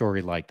got a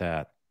story like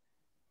that.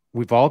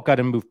 We've all got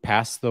to move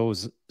past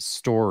those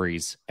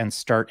stories and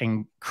start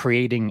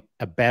creating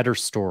a better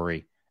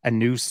story, a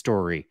new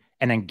story,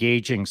 an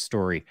engaging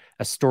story,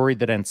 a story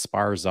that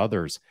inspires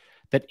others,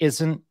 that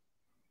isn't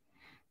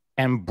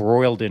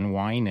embroiled in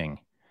whining.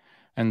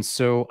 And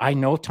so I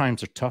know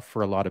times are tough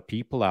for a lot of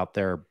people out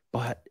there,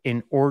 but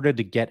in order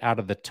to get out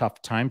of the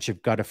tough times,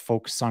 you've got to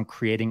focus on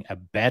creating a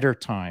better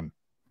time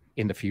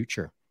in the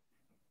future.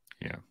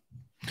 Yeah.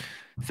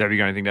 Seb, you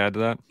got anything to add to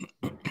that?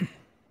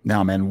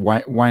 No, man,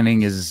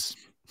 whining is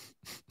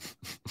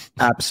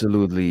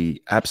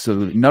absolutely.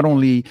 Not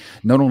only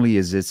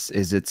is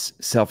it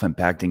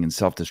self-impacting and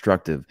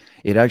self-destructive,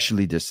 it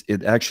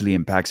actually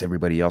impacts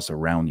everybody else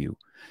around you.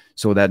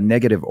 So that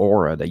negative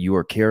aura that you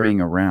are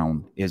carrying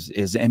around is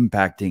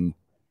impacting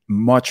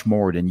much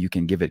more than you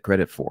can give it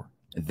credit for.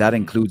 That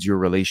includes your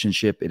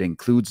relationship. It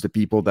includes the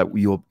people that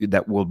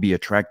will be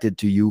attracted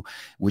to you,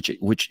 which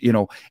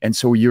and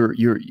so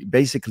you're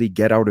basically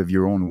get out of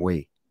your own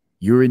way.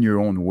 You're in your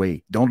own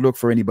way. Don't look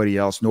for anybody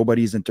else.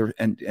 Nobody's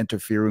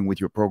interfering with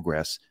your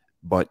progress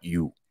but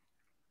you.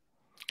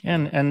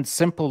 And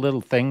simple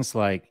little things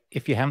like,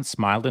 if you haven't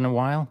smiled in a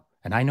while,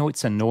 and I know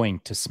it's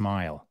annoying to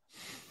smile,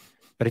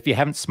 but if you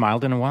haven't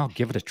smiled in a while,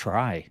 give it a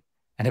try.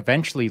 And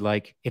eventually,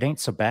 like, it ain't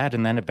so bad.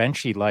 And then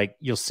eventually, like,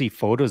 you'll see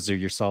photos of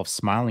yourself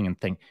smiling and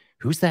think,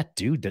 who's that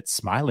dude that's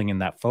smiling in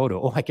that photo?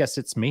 Oh, I guess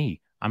it's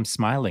me. I'm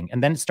smiling.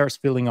 And then it starts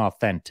feeling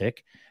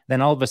authentic. Then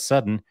all of a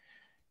sudden,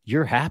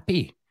 you're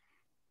happy.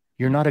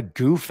 You're not a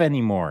goof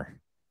anymore.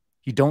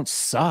 You don't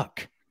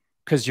suck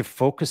because you're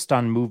focused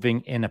on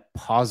moving in a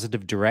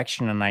positive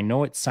direction. And I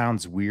know it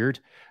sounds weird,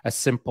 a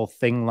simple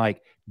thing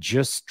like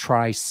just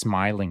try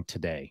smiling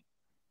today.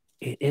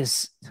 It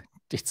is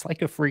it's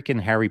like a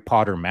freaking Harry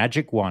Potter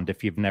magic wand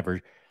if you've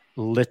never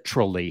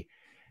literally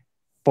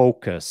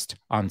focused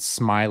on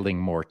smiling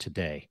more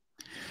today.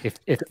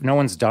 If no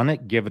one's done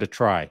it, give it a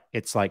try.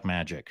 It's like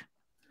magic.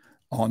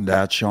 On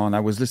that, Sean, I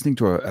was listening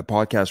to a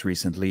podcast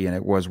recently, and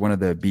it was one of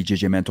the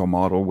BJJ mental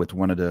model with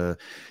one of the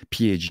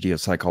PhD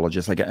of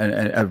psychologists, like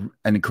an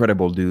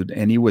incredible dude.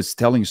 And he was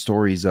telling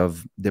stories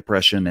of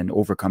depression and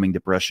overcoming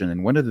depression.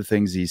 And one of the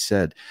things he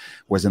said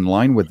was in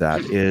line with that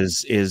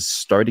is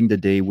starting the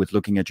day with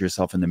looking at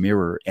yourself in the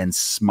mirror and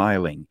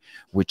smiling,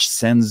 which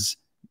sends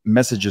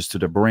messages to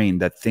the brain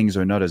that things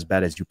are not as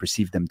bad as you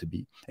perceive them to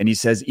be. And he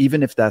says,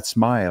 even if that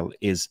smile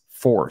is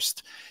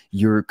forced,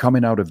 you're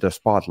coming out of the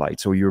spotlight.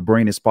 So your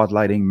brain is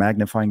spotlighting,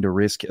 magnifying the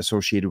risk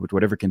associated with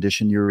whatever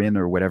condition you're in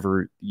or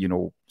whatever,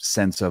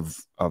 sense of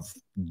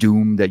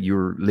doom that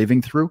you're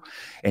living through.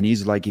 And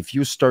he's like, if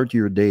you start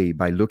your day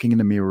by looking in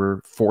the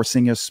mirror,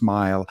 forcing a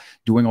smile,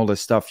 doing all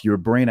this stuff, your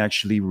brain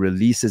actually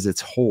releases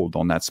its hold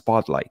on that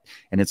spotlight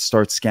and it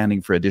starts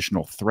scanning for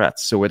additional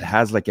threats. So it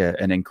has like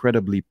an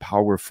incredibly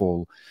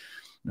powerful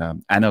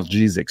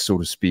analgesic, so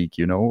to speak,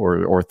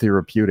 or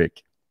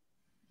therapeutic.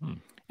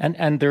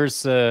 And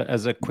there's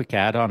as a quick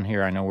add-on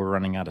here, I know we're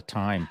running out of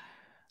time.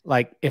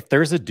 Like if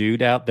there's a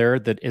dude out there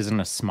that isn't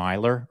a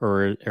smiler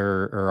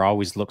or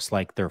always looks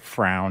like they're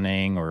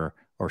frowning or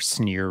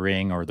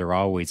sneering or they're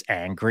always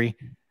angry,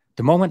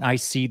 the moment I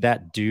see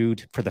that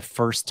dude for the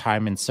first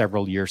time in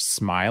several years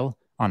smile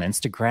on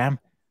Instagram,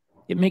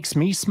 it makes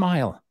me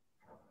smile.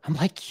 I'm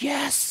like,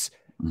 yes,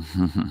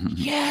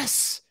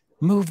 yes,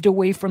 moved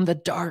away from the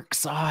dark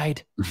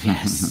side.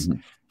 Yes,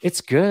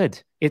 it's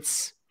good.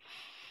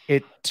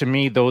 To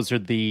me, those are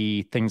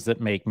the things that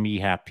make me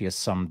happiest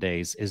some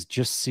days, is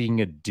just seeing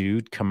a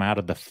dude come out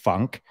of the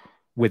funk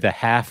with a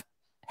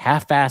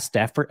half-assed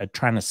effort at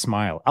trying to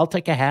smile. I'll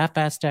take a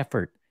half-assed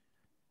effort.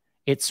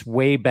 It's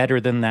way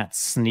better than that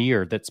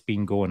sneer that's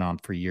been going on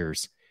for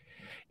years.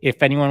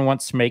 If anyone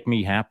wants to make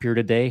me happier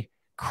today,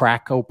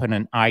 crack open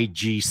an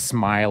IG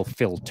smile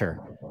filter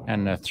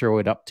and throw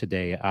it up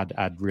today.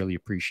 I'd really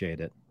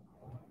appreciate it.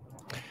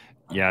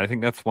 Yeah, I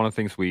think that's one of the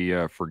things we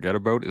forget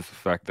about is the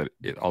fact that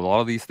a lot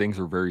of these things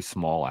are very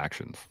small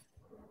actions.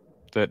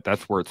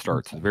 That's where it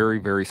starts. Very,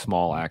 very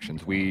small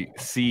actions. We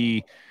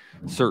see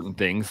certain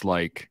things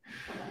like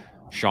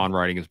Sean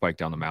riding his bike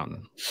down the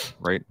mountain,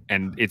 right?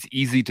 And it's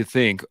easy to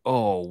think,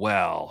 oh,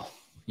 well,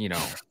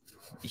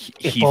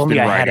 if only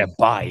I had a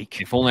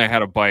bike. If only I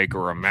had a bike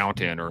or a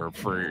mountain or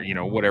for,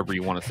 whatever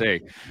you want to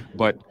say.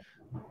 But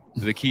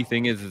the key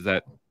thing is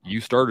that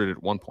you started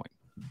at one point.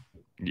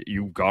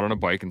 You got on a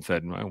bike and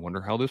said, I wonder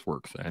how this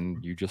works.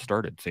 And you just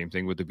started. Same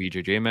thing with the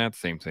BJJ mat,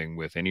 same thing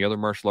with any other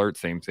martial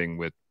arts, same thing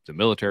with the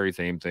military,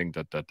 same thing.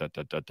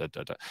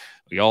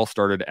 We all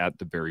started at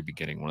the very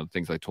beginning. One of the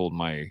things I told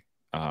my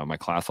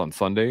class on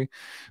Sunday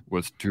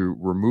was to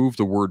remove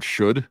the word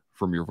should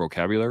from your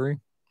vocabulary.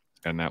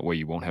 And that way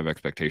you won't have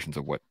expectations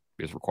of what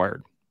is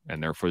required.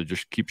 And therefore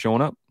just keep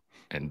showing up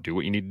and do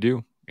what you need to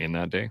do in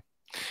that day.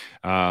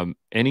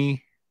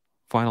 Any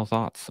final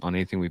thoughts on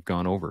anything we've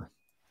gone over?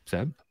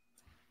 Seb?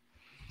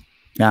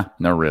 Yeah,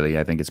 no, really.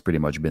 I think it's pretty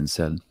much been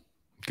said.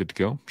 Good to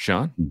go.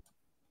 Sean?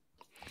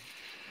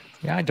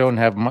 Yeah, I don't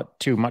have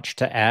too much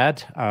to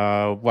add.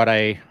 What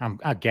I'm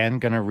again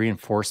going to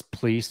reinforce,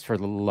 please, for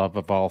the love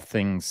of all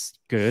things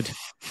good,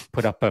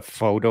 put up a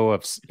photo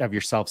of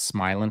yourself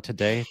smiling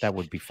today. That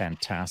would be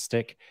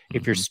fantastic.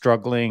 If you're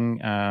struggling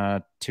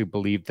to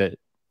believe that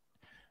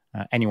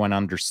anyone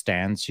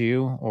understands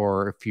you,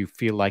 or if you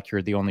feel like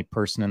you're the only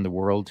person in the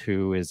world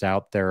who is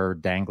out there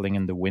dangling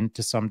in the wind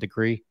to some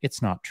degree,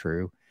 it's not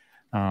true.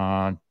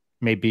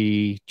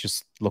 Maybe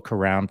just look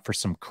around for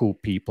some cool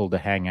people to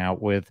hang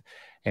out with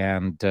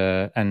and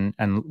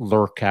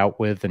lurk out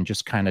with and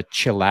just kind of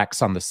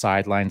chillax on the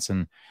sidelines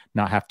and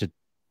not have to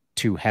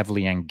too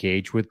heavily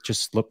engage with.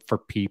 Just look for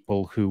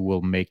people who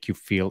will make you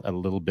feel a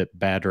little bit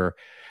better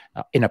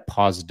in a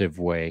positive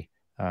way.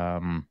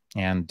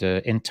 And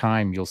in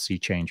time, you'll see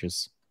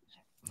changes.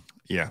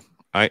 Yeah.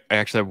 I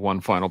actually have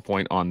one final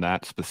point on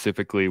that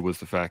specifically, was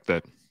the fact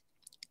that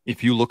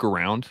if you look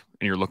around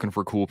and you're looking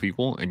for cool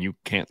people and you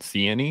can't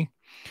see any,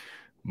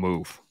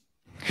 move.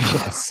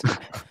 Yes.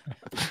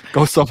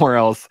 Go somewhere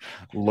else.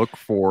 Look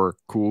for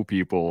cool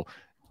people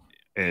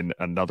in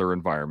another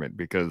environment,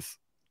 because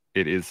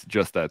it is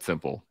just that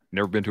simple.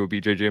 Never been to a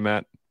BJJ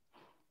mat?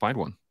 Find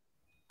one.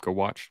 Go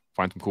watch.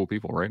 Find some cool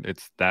people, right?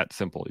 It's that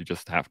simple. You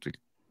just have to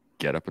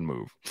get up and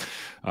move.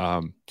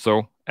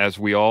 So as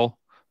we all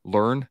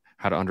learn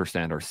how to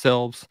understand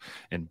ourselves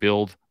and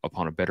build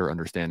upon a better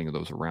understanding of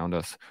those around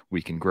us,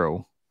 we can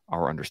grow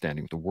our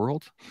understanding of the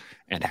world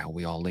and how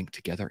we all link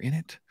together in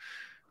it.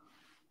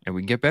 And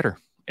we can get better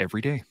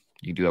every day.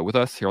 You can do that with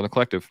us here on The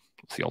Collective.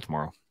 See y'all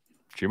tomorrow.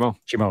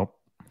 Chimo.